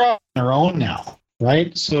 they're on their own now,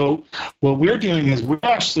 right? So what we're doing is we're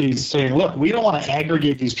actually saying, look, we don't want to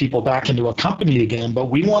aggregate these people back into a company again, but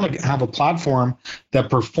we want to have a platform that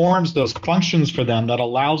performs those functions for them, that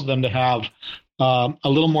allows them to have a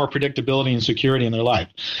little more predictability and security in their life.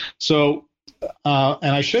 So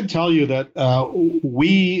and I should tell you that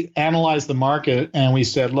we analyzed the market and we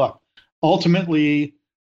said, look, ultimately,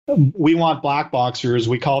 we want black boxers,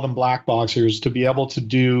 we call them black boxers, to be able to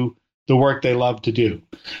do the work they love to do.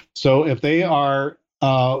 So if they are,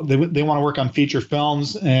 they want to work on feature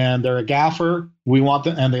films and they're a gaffer, we want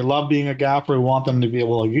them, and they love being a gaffer, we want them to be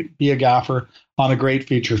able to be a gaffer on a great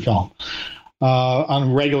feature film.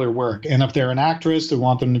 On regular work. And if they're an actress, we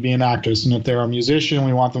want them to be an actress. And if they're a musician,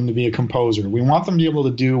 we want them to be a composer. We want them to be able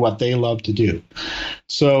to do what they love to do.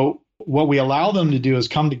 So what we allow them to do is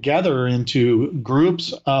come together into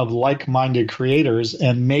groups of like-minded creators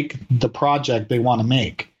and make the project they want to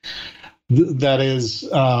make. That is,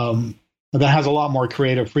 that has a lot more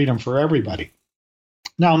creative freedom for everybody.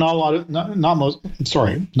 Now, not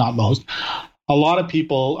most. A lot of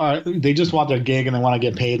people they just want their gig and they want to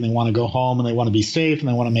get paid and they want to go home and they want to be safe and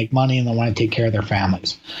they want to make money and they want to take care of their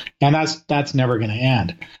families. And that's never going to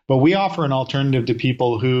end. But we offer an alternative to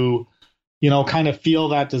people who, kind of feel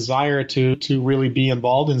that desire to really be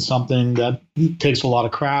involved in something that takes a lot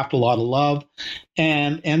of craft, a lot of love,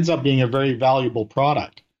 and ends up being a very valuable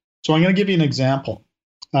product. So I'm going to give you an example.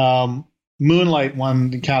 Moonlight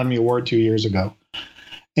won the Academy Award 2 years ago.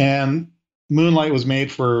 And Moonlight was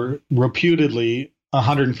made for reputedly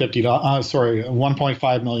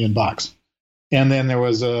 $1.5 million bucks. And then there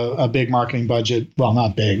was a big marketing budget. Well,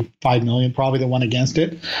 not big, $5 million probably that went against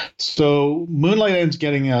it. So Moonlight ends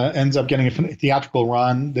up getting a theatrical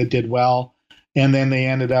run that did well. And then they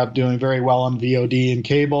ended up doing very well on VOD and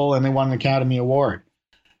cable, and they won an Academy Award.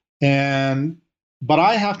 But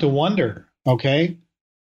I have to wonder, okay,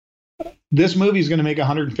 this movie is going to make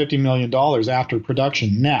 $150 million after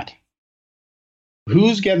production net.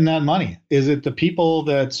 Who's getting that money? Is it the people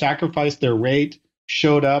that sacrificed their rate,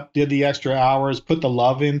 showed up, did the extra hours, put the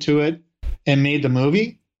love into it, and made the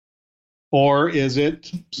movie? Or is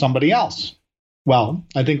it somebody else? Well,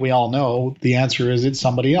 I think we all know the answer is it's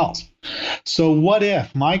somebody else. So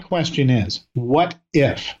my question is, what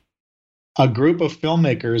if a group of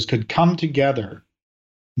filmmakers could come together,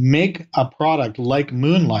 make a product like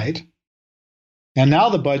Moonlight, and now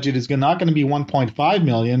the budget is not going to be $1.5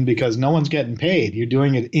 million because no one's getting paid. You're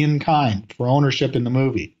doing it in kind for ownership in the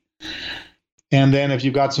movie. And then if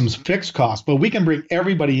you've got some fixed costs, but we can bring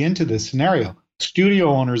everybody into this scenario. Studio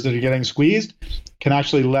owners that are getting squeezed can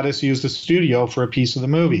actually let us use the studio for a piece of the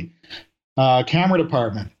movie. Camera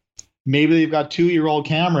department. Maybe they've got 2-year-old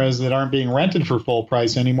cameras that aren't being rented for full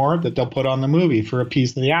price anymore that they'll put on the movie for a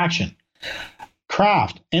piece of the action.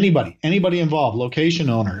 Craft, anybody involved, location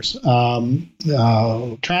owners,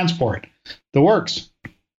 transport, the works.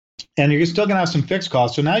 And you're still going to have some fixed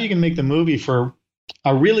costs. So now you can make the movie for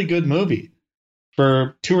a really good movie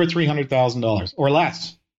for $200,000 or $300,000 or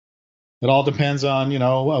less. It all depends on,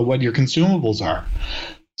 what your consumables are.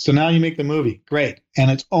 So now you make the movie. Great.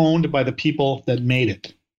 And it's owned by the people that made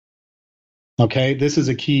it. Okay, this is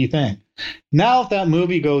a key thing. Now, if that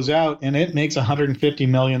movie goes out and it makes $150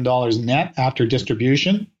 million net after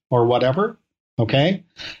distribution or whatever, okay,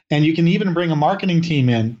 and you can even bring a marketing team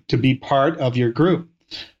in to be part of your group.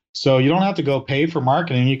 So you don't have to go pay for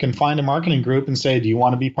marketing. You can find a marketing group and say, do you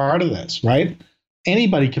want to be part of this, right?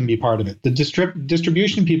 Anybody can be part of it. The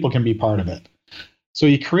distribution people can be part of it. So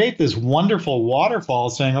you create this wonderful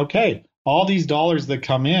waterfall saying, okay, all these dollars that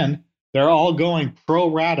come in, they're all going pro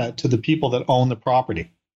rata to the people that own the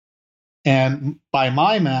property. And by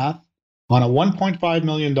my math, on a $1.5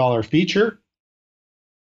 million feature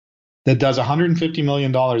that does $150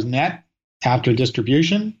 million net after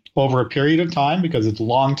distribution over a period of time, because it's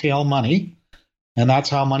long tail money, and that's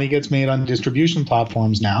how money gets made on distribution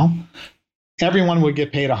platforms now, everyone would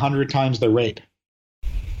get paid 100 times the rate.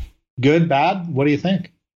 Good, bad? What do you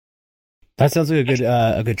think? That sounds like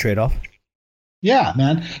a good trade-off. Yeah,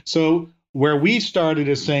 man. So where we started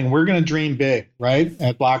is saying we're going to dream big, right?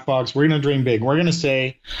 At BlackBox, we're going to dream big. We're going to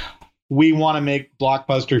say we want to make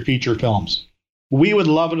blockbuster feature films. We would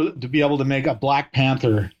love to be able to make a Black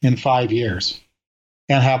Panther in 5 years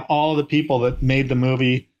and have all of the people that made the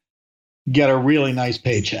movie get a really nice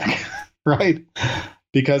paycheck, right?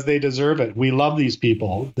 Because they deserve it. We love these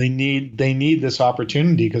people. They need this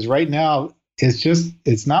opportunity because right now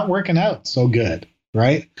it's not working out so good.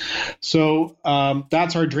 Right. So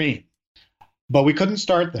that's our dream. But we couldn't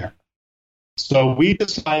start there. So we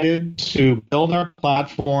decided to build our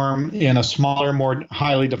platform in a smaller, more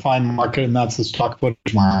highly defined market, and that's the stock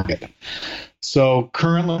footage market. So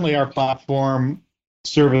currently our platform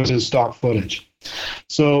services stock footage.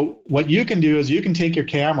 So what you can do is you can take your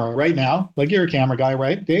camera right now, like you're a camera guy,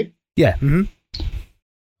 right, Dave? Yeah. Mm-hmm.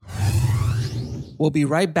 We'll be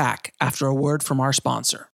right back after a word from our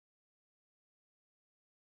sponsor.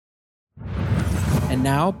 And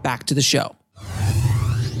now back to the show.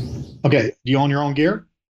 Okay. Do you own your own gear?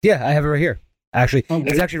 Yeah, I have it right here. Actually, okay.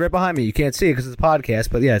 It's actually right behind me. You can't see it because it's a podcast,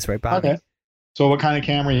 but yeah, it's right behind me. So what kind of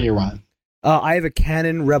camera are you running? I have a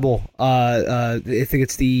Canon Rebel. I think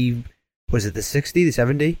it's the 60, the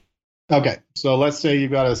 7D? Okay. So let's say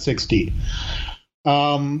you've got a 6D.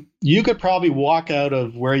 You could probably walk out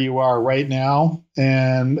of where you are right now,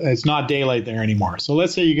 and it's not daylight there anymore. So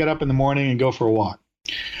let's say you get up in the morning and go for a walk,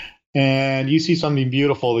 and you see something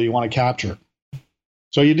beautiful that you want to capture.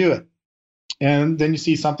 So you do it. And then you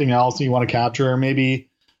see something else that you want to capture, or maybe,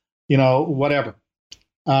 whatever.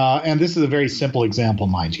 And this is a very simple example,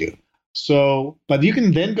 mind you. So, but you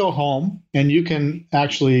can then go home and you can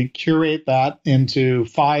actually curate that into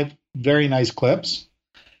 5 very nice clips.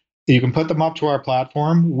 You can put them up to our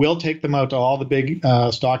platform. We'll take them out to all the big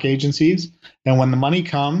stock agencies. And when the money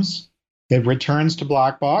comes, it returns to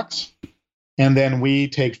BlackBox. And then we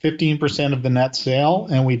take 15% of the net sale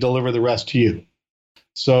and we deliver the rest to you.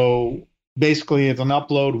 So basically, it's an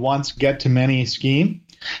upload once, get to many scheme.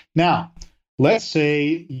 Now, let's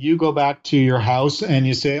say you go back to your house and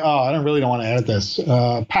you say, oh, I don't want to edit this.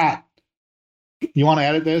 Pat, you want to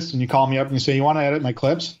edit this? And you call me up and you say, you want to edit my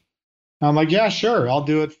clips? And I'm like, yeah, sure. I'll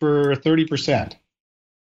do it for 30%.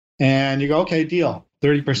 And you go, okay, deal,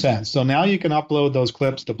 30%. So now you can upload those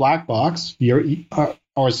clips to BlackBox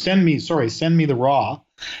or send me the raw.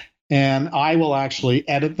 And I will actually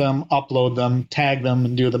edit them, upload them, tag them,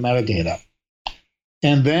 and do the metadata.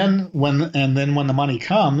 And then when the money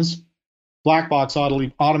comes,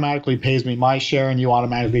 BlackBox automatically pays me my share, and you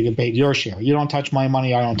automatically get paid your share. You don't touch my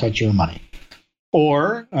money, I don't touch your money.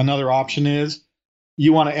 Or another option is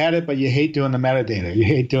you want to edit, but you hate doing the metadata. You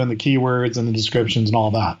hate doing the keywords and the descriptions and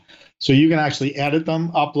all that. So you can actually edit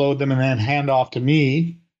them, upload them, and then hand off to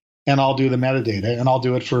me, and I'll do the metadata, and I'll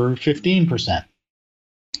do it for 15%.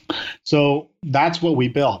 So that's what we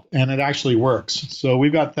built, and it actually works. So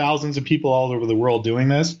we've got thousands of people all over the world doing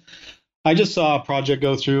this. I just saw a project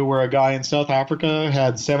go through where a guy in South Africa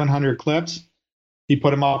had 700 clips. He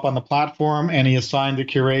put them up on the platform, and he assigned the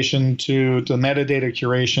curation to the metadata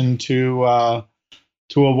curation to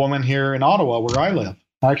a woman here in Ottawa, where I live,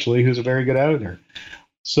 actually, who's a very good editor.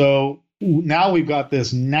 So now we've got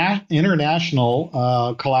this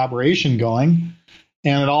international collaboration going,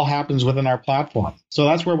 and it all happens within our platform. So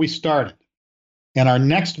that's where we started. And our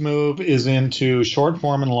next move is into short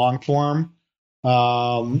form and long form.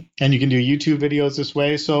 And you can do YouTube videos this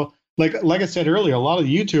way. So like I said earlier, a lot of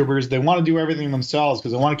YouTubers, they want to do everything themselves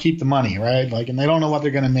because they want to keep the money, right? And they don't know what they're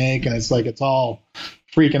going to make. And it's all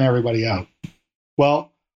freaking everybody out.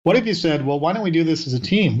 Well, what if you said, well, why don't we do this as a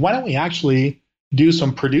team? Why don't we actually do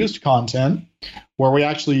some produced content where we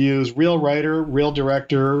actually use real writer, real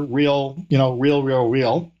director, real,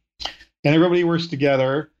 and everybody works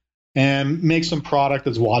together and make some product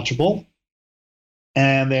that's watchable.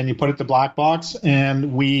 And then you put it to BlackBox,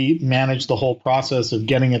 and we manage the whole process of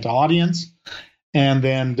getting it to audience and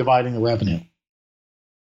then dividing the revenue.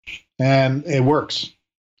 And it works.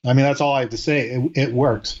 I mean, that's all I have to say. It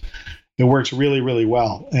works. It works really, really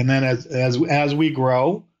well. And then as we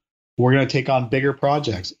grow, we're going to take on bigger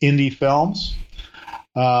projects, indie films.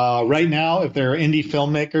 Right now, if there are indie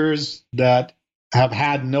filmmakers that have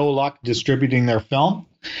had no luck distributing their film,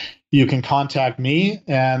 you can contact me,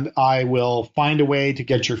 and I will find a way to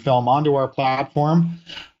get your film onto our platform.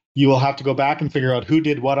 You will have to go back and figure out who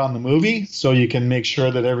did what on the movie, so you can make sure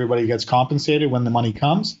that everybody gets compensated when the money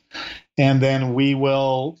comes. And then we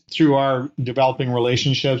will, through our developing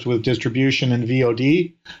relationships with distribution and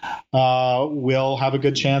VOD, we'll have a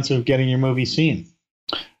good chance of getting your movie seen.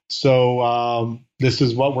 So this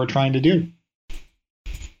is what we're trying to do.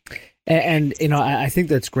 And I think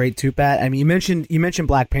that's great too, Pat. I mean, you mentioned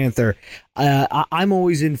Black Panther. I'm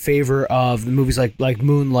always in favor of the movies like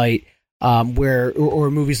Moonlight,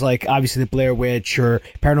 or movies like obviously the Blair Witch or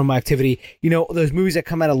Paranormal Activity. Those movies that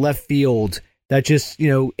come out of left field that just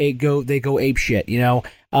they go ape shit.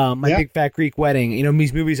 Big Fat Greek Wedding.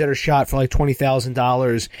 These movies that are shot for like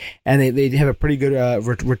 $20,000 and they have a pretty good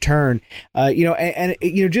return.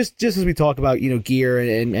 Just as we talk about gear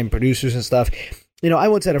and producers and stuff. I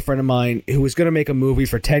once had a friend of mine who was going to make a movie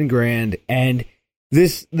for $10,000, and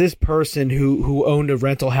this person who owned a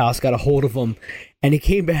rental house got a hold of him, and he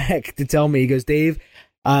came back to tell me, he goes, Dave,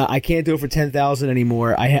 I can't do it for 10,000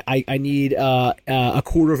 anymore. I need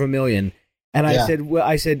 $250,000. And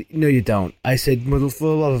I said, no, you don't. I said, for the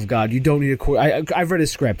love of God, you don't need a quarter. I've read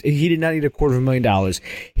his script. He did not need $250,000.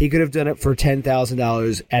 He could have done it for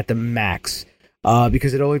 $10,000 at the max,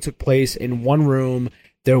 because it only took place in one room.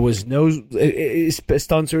 There was no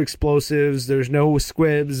stunts or explosives. There's no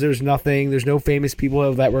squibs. There's nothing. There's no famous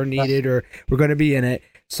people that were needed or were going to be in it.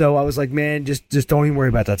 So I was like, man, just don't even worry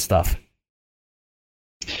about that stuff.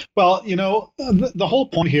 Well, the whole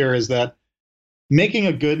point here is that making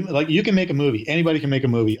a good, like, you can make a movie. Anybody can make a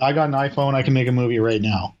movie. I got an iPhone. I can make a movie right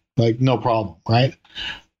now. Like, no problem, right?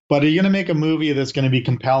 But are you going to make a movie that's going to be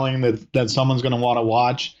compelling, that someone's going to want to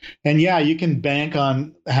watch? And yeah, you can bank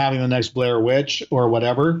on having the next Blair Witch or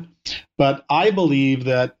whatever. But I believe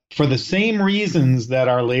that for the same reasons that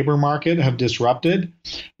our labor market have disrupted,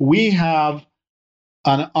 we have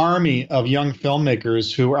an army of young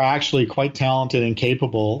filmmakers who are actually quite talented and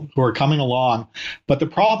capable, who are coming along. But the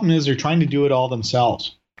problem is they're trying to do it all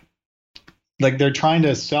themselves. Like, they're trying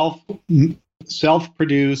to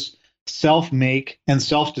self-produce, self-make, and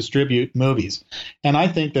self-distribute movies. And I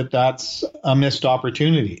think that that's a missed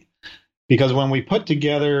opportunity, because when we put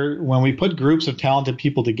groups of talented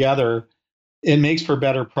people together, it makes for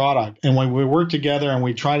better product. And when we work together and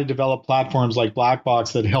we try to develop platforms like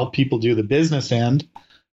BlackBox that help people do the business end,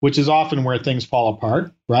 which is often where things fall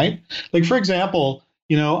apart, right? Like, for example,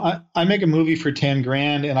 I make a movie for 10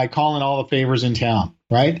 grand and I call in all the favors in town,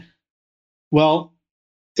 right? Well,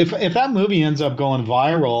 if that movie ends up going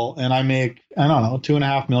viral and I make, I don't know,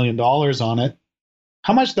 $2.5 million on it,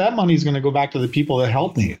 how much that money is going to go back to the people that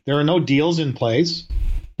helped me? There are no deals in place.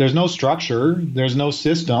 There's no structure. There's no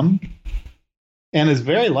system. And it's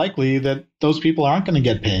very likely that those people aren't going to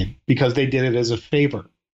get paid because they did it as a favor,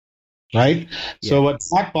 right? Yeah. So what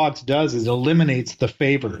BlackBox does is eliminates the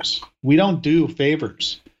favors. We don't do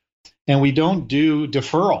favors, and we don't do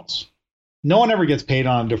deferrals. No one ever gets paid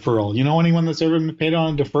on a deferral. You know anyone that's ever been paid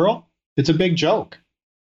on a deferral? It's a big joke.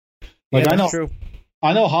 Like, yeah,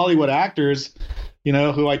 I know Hollywood actors,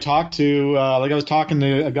 who I talked to. Like, I was talking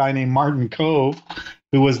to a guy named Martin Cove,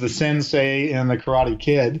 who was the sensei in The Karate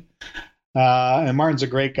Kid. And Martin's a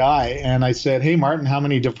great guy. And I said, hey, Martin, how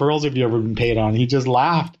many deferrals have you ever been paid on? He just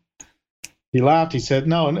laughed. He said,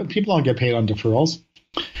 no, people don't get paid on deferrals.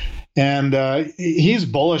 And he's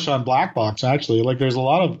bullish on BlackBox, actually. Like, there's a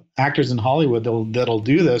lot of actors in Hollywood that'll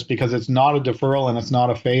do this because it's not a deferral and it's not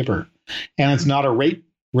a favor. And it's not a rate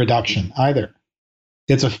reduction either.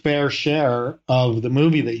 It's a fair share of the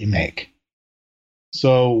movie that you make.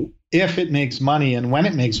 So if it makes money and when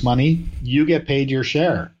it makes money, you get paid your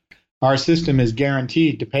share. Our system is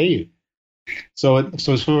guaranteed to pay you. So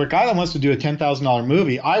for a guy that wants to do a $10,000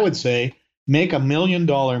 movie, I would say make $1 million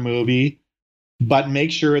movie, but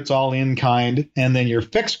make sure it's all in kind, and then your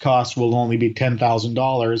fixed costs will only be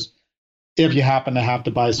 $10,000 if you happen to have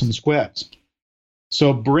to buy some squibs.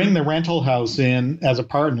 So bring the rental house in as a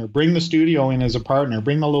partner, bring the studio in as a partner,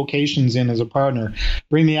 bring the locations in as a partner,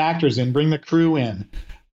 bring the actors in, bring the crew in,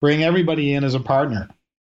 bring everybody in as a partner.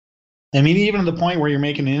 I mean, even to the point where you're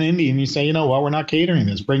making an indie and you say, you know what, we're not catering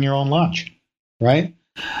this, bring your own lunch, right?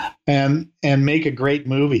 And make a great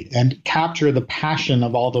movie and capture the passion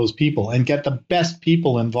of all those people and get the best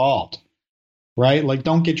people involved, right? Like,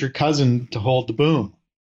 don't get your cousin to hold the boom.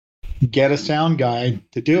 Get a sound guy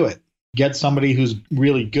to do it. Get somebody who's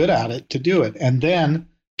really good at it to do it. And then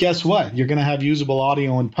guess what? You're going to have usable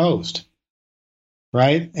audio in post,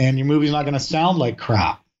 right? And your movie's not going to sound like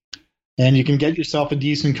crap. And you can get yourself a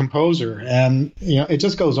decent composer. And, it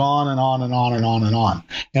just goes on and on and on and on and on.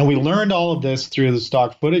 And we learned all of this through the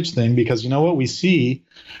stock footage thing, because you know what we see?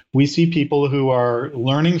 We see people who are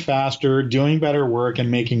learning faster, doing better work,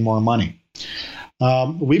 and making more money.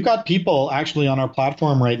 We've got people actually on our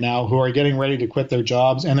platform right now who are getting ready to quit their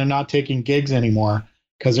jobs, and they're not taking gigs anymore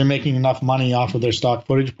because they're making enough money off of their stock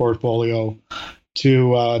footage portfolio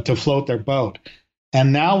to float their boat.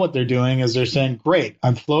 And now what they're doing is they're saying, great,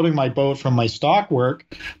 I'm floating my boat from my stock work,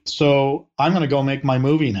 so I'm going to go make my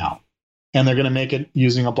movie now. And they're going to make it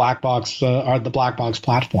using a BlackBox or the BlackBox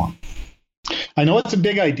platform. I know it's a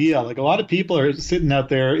big idea. Like, a lot of people are sitting out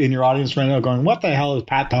there in your audience right now going, what the hell is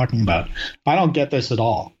Pat talking about? I don't get this at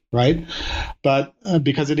all, right? But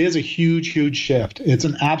because it is a huge, huge shift. It's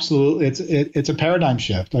an absolute, it's a paradigm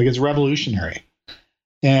shift. Like, it's revolutionary.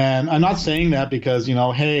 And I'm not saying that because,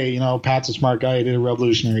 hey, Pat's a smart guy, he did a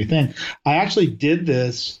revolutionary thing. I actually did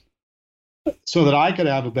this so that I could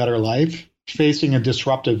have a better life facing a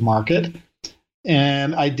disruptive market.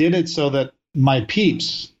 And I did it so that my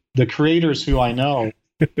peeps, the creators who I know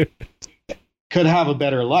could have a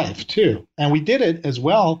better life too. And we did it as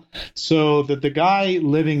well so that the guy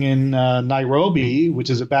living in Nairobi, which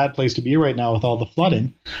is a bad place to be right now with all the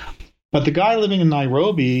flooding, but the guy living in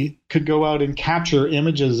Nairobi could go out and capture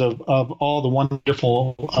images of all the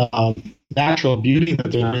wonderful natural beauty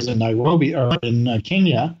that there is in Nairobi or in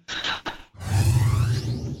Kenya.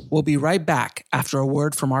 We'll be right back after a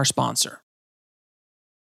word from our sponsor.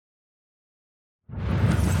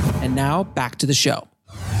 And now back to the show.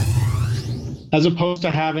 As opposed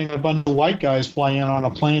to having a bunch of white guys fly in on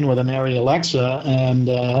a plane with an Arri Alexa and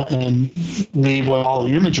leave with all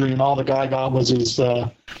the imagery, and all the guy got was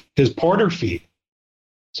his porter fee.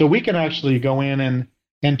 So we can actually go in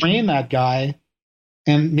and train that guy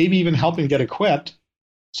and maybe even help him get equipped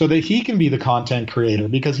so that he can be the content creator,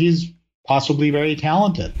 because he's possibly very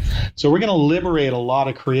talented. So we're going to liberate a lot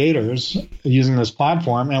of creators using this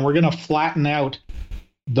platform, and we're going to flatten out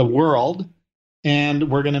the world, and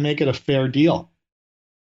we're going to make it a fair deal.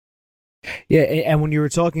 Yeah, and when you were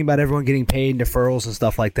talking about everyone getting paid deferrals and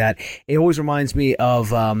stuff like that, it always reminds me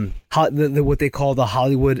of what they call the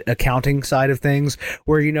Hollywood accounting side of things,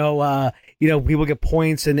 where people get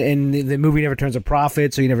points and the movie never turns a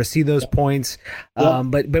profit, so you never see those points.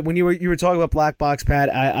 Yep. But when you were talking about Blackbox,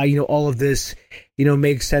 Pat, I all of this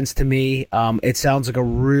makes sense to me. It sounds like a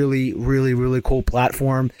really, really, really cool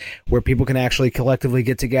platform where people can actually collectively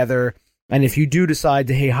get together. And if you do decide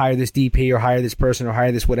to, hey, hire this DP or hire this person or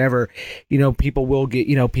hire this whatever, people will get,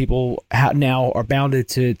 people now are bounded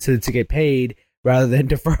to get paid rather than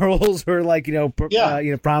deferrals or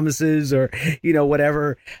promises or,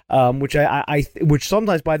 whatever, which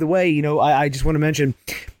sometimes, by the way, I just want to mention,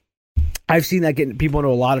 I've seen that get people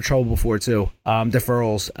into a lot of trouble before too.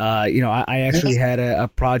 Deferrals. I actually had a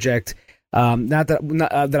project, not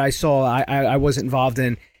that I saw, I wasn't involved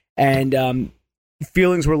in, and,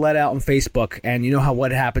 feelings were let out on Facebook, and you know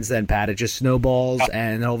what happens then, Pat? It just snowballs,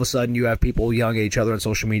 and all of a sudden you have people yelling at each other on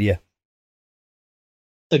social media.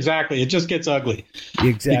 Exactly. It just gets ugly.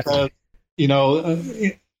 Exactly.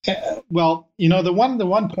 Because, the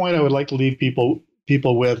one point I would like to leave people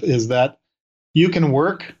with is that you can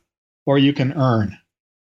work or you can earn.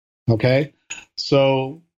 Okay?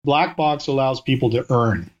 So Blackbox allows people to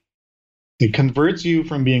earn. It converts you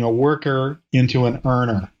from being a worker into an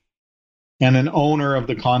earner and an owner of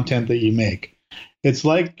the content that you make. It's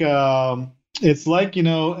like there's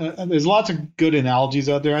lots of good analogies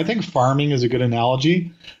out there. I think farming is a good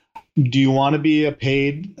analogy. Do you want to be a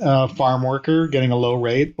paid farm worker getting a low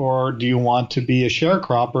rate, or do you want to be a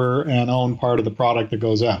sharecropper and own part of the product that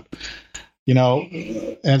goes out?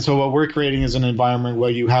 And so what we're creating is an environment where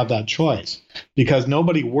you have that choice, because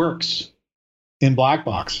nobody works in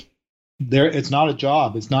Blackbox. It's not a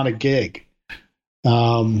job. It's not a gig.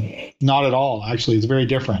 Not at all, actually. It's very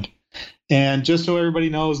different. And just so everybody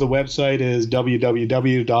knows, the website is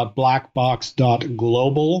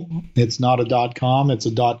www.blackbox.global. It's not a .com, it's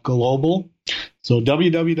a .global. So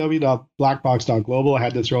www.blackbox.global. I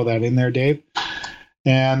had to throw that in there, Dave.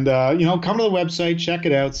 And, come to the website, check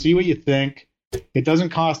it out, see what you think. It doesn't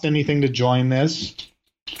cost anything to join this.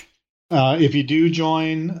 If you do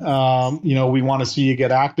join, we want to see you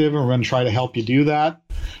get active, and we're going to try to help you do that.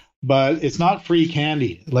 But it's not free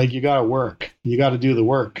candy. Like, you got to work. You got to do the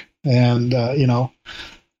work. And,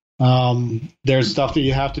 there's stuff that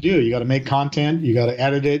you have to do. You got to make content. You got to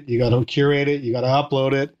edit it. You got to curate it. You got to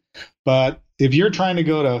upload it. But if you're trying to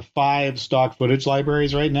go to 5 stock footage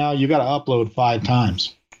libraries right now, you got to upload 5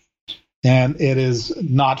 times. And it is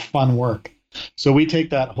not fun work. So we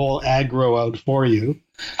take that whole aggro out for you.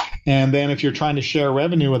 And then if you're trying to share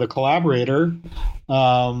revenue with a collaborator,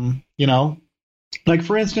 like,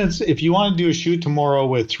 for instance, if you want to do a shoot tomorrow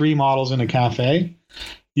with 3 models in a cafe,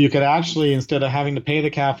 you could actually, instead of having to pay the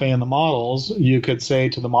cafe and the models, you could say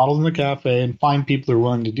to the models in the cafe and find people who are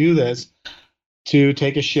willing to do this to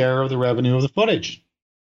take a share of the revenue of the footage.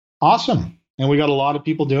 Awesome. And we got a lot of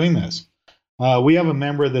people doing this. We have a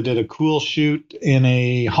member that did a cool shoot in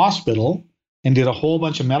a hospital and did a whole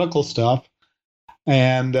bunch of medical stuff.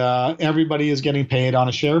 And everybody is getting paid on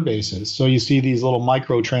a share basis. So you see these little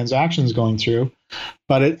micro transactions going through,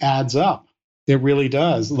 but it adds up. It really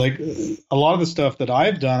does. Like, a lot of the stuff that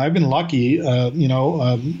I've done, I've been lucky.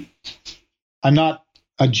 I'm not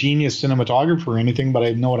a genius cinematographer or anything, but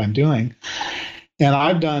I know what I'm doing. And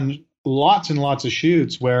I've done lots and lots of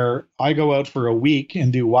shoots where I go out for a week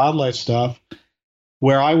and do wildlife stuff,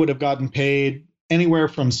 where I would have gotten paid anywhere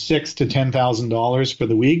from $6,000 to $10,000 for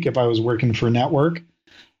the week if I was working for a network.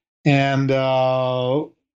 And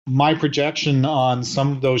my projection on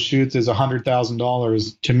some of those shoots is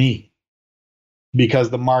 $100,000 to me, because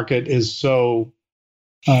the market is so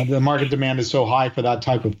The market demand is so high for that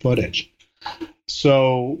type of footage.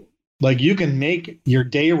 So, like, you can make your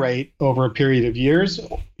day rate over a period of years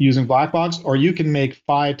using BlackBox, or you can make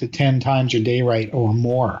 5 to 10 times your day rate or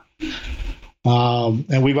more.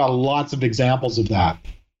 And we've got lots of examples of that.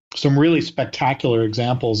 Some really spectacular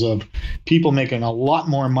examples of people making a lot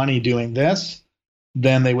more money doing this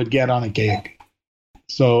than they would get on a gig.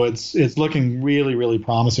 So it's looking really, really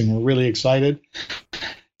promising. We're really excited.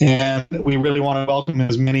 And we really want to welcome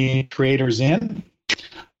as many creators in.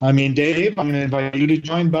 I mean, Dave, I'm going to invite you to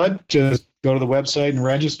join, bud. Just go to the website and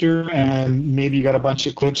register, and maybe you got a bunch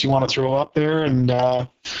of clips you want to throw up there and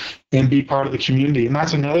be part of the community. And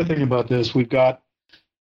that's another thing about this. We got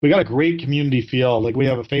a great community feel. Like, we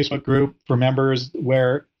have a Facebook group for members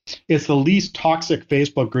where it's the least toxic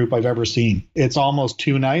Facebook group I've ever seen. It's almost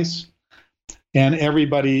too nice. And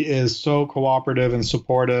everybody is so cooperative and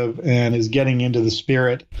supportive and is getting into the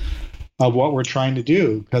spirit of what we're trying to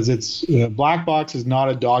do, because it's BlackBox is not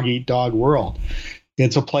a dog-eat-dog world.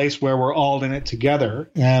 It's a place where we're all in it together,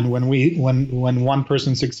 and when one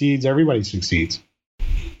person succeeds, everybody succeeds.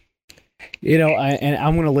 And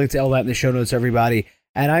I'm going to link to all that in the show notes, everybody.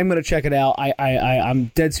 And I'm going to check it out.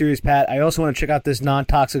 I'm dead serious, Pat. I also want to check out this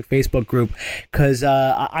non-toxic Facebook group, because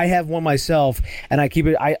I have one myself, and I keep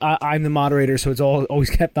it. I'm the moderator, so it's always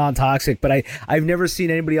kept non-toxic. But I've never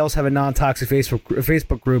seen anybody else have a non-toxic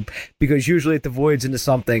Facebook group, because usually it devoids into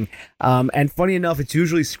something. And funny enough, it's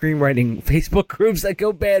usually screenwriting Facebook groups that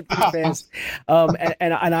go bad pretty fast.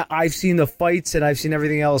 And I've seen the fights, and I've seen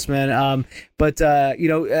everything else, man. I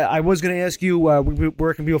was going to ask you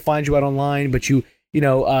where can people find you out online, but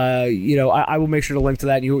I will make sure to link to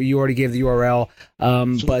that. You already gave the URL,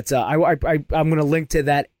 I'm going to link to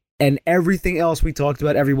that and everything else we talked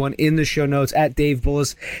about, everyone, in the show notes at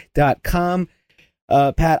davebullis.com.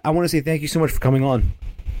 Pat, I want to say thank you so much for coming on.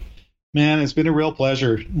 Man, it's been a real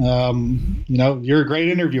pleasure. You're a great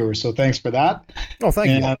interviewer, so thanks for that. Oh,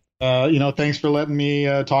 thank you. Thanks for letting me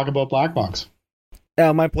talk about BlackBox.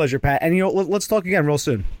 My pleasure, Pat. And let's talk again real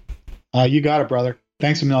soon. You got it, brother.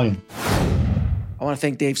 Thanks a million. I want to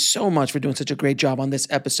thank Dave so much for doing such a great job on this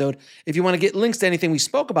episode. If you want to get links to anything we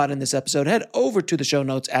spoke about in this episode, head over to the show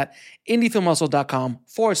notes at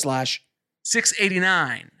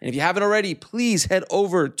indiefilmhustle.com/689. And if you haven't already, please head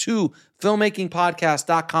over to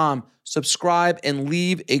filmmakingpodcast.com, subscribe, and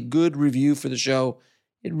leave a good review for the show.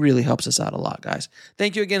 It really helps us out a lot, guys.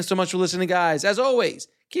 Thank you again so much for listening, guys. As always,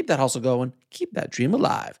 keep that hustle going. Keep that dream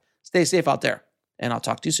alive. Stay safe out there. And I'll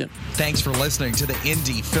talk to you soon. Thanks for listening to the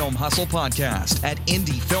Indie Film Hustle podcast at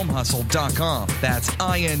indiefilmhustle.com. That's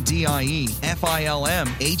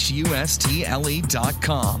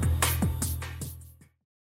INDIEFILMHUSTLE.com.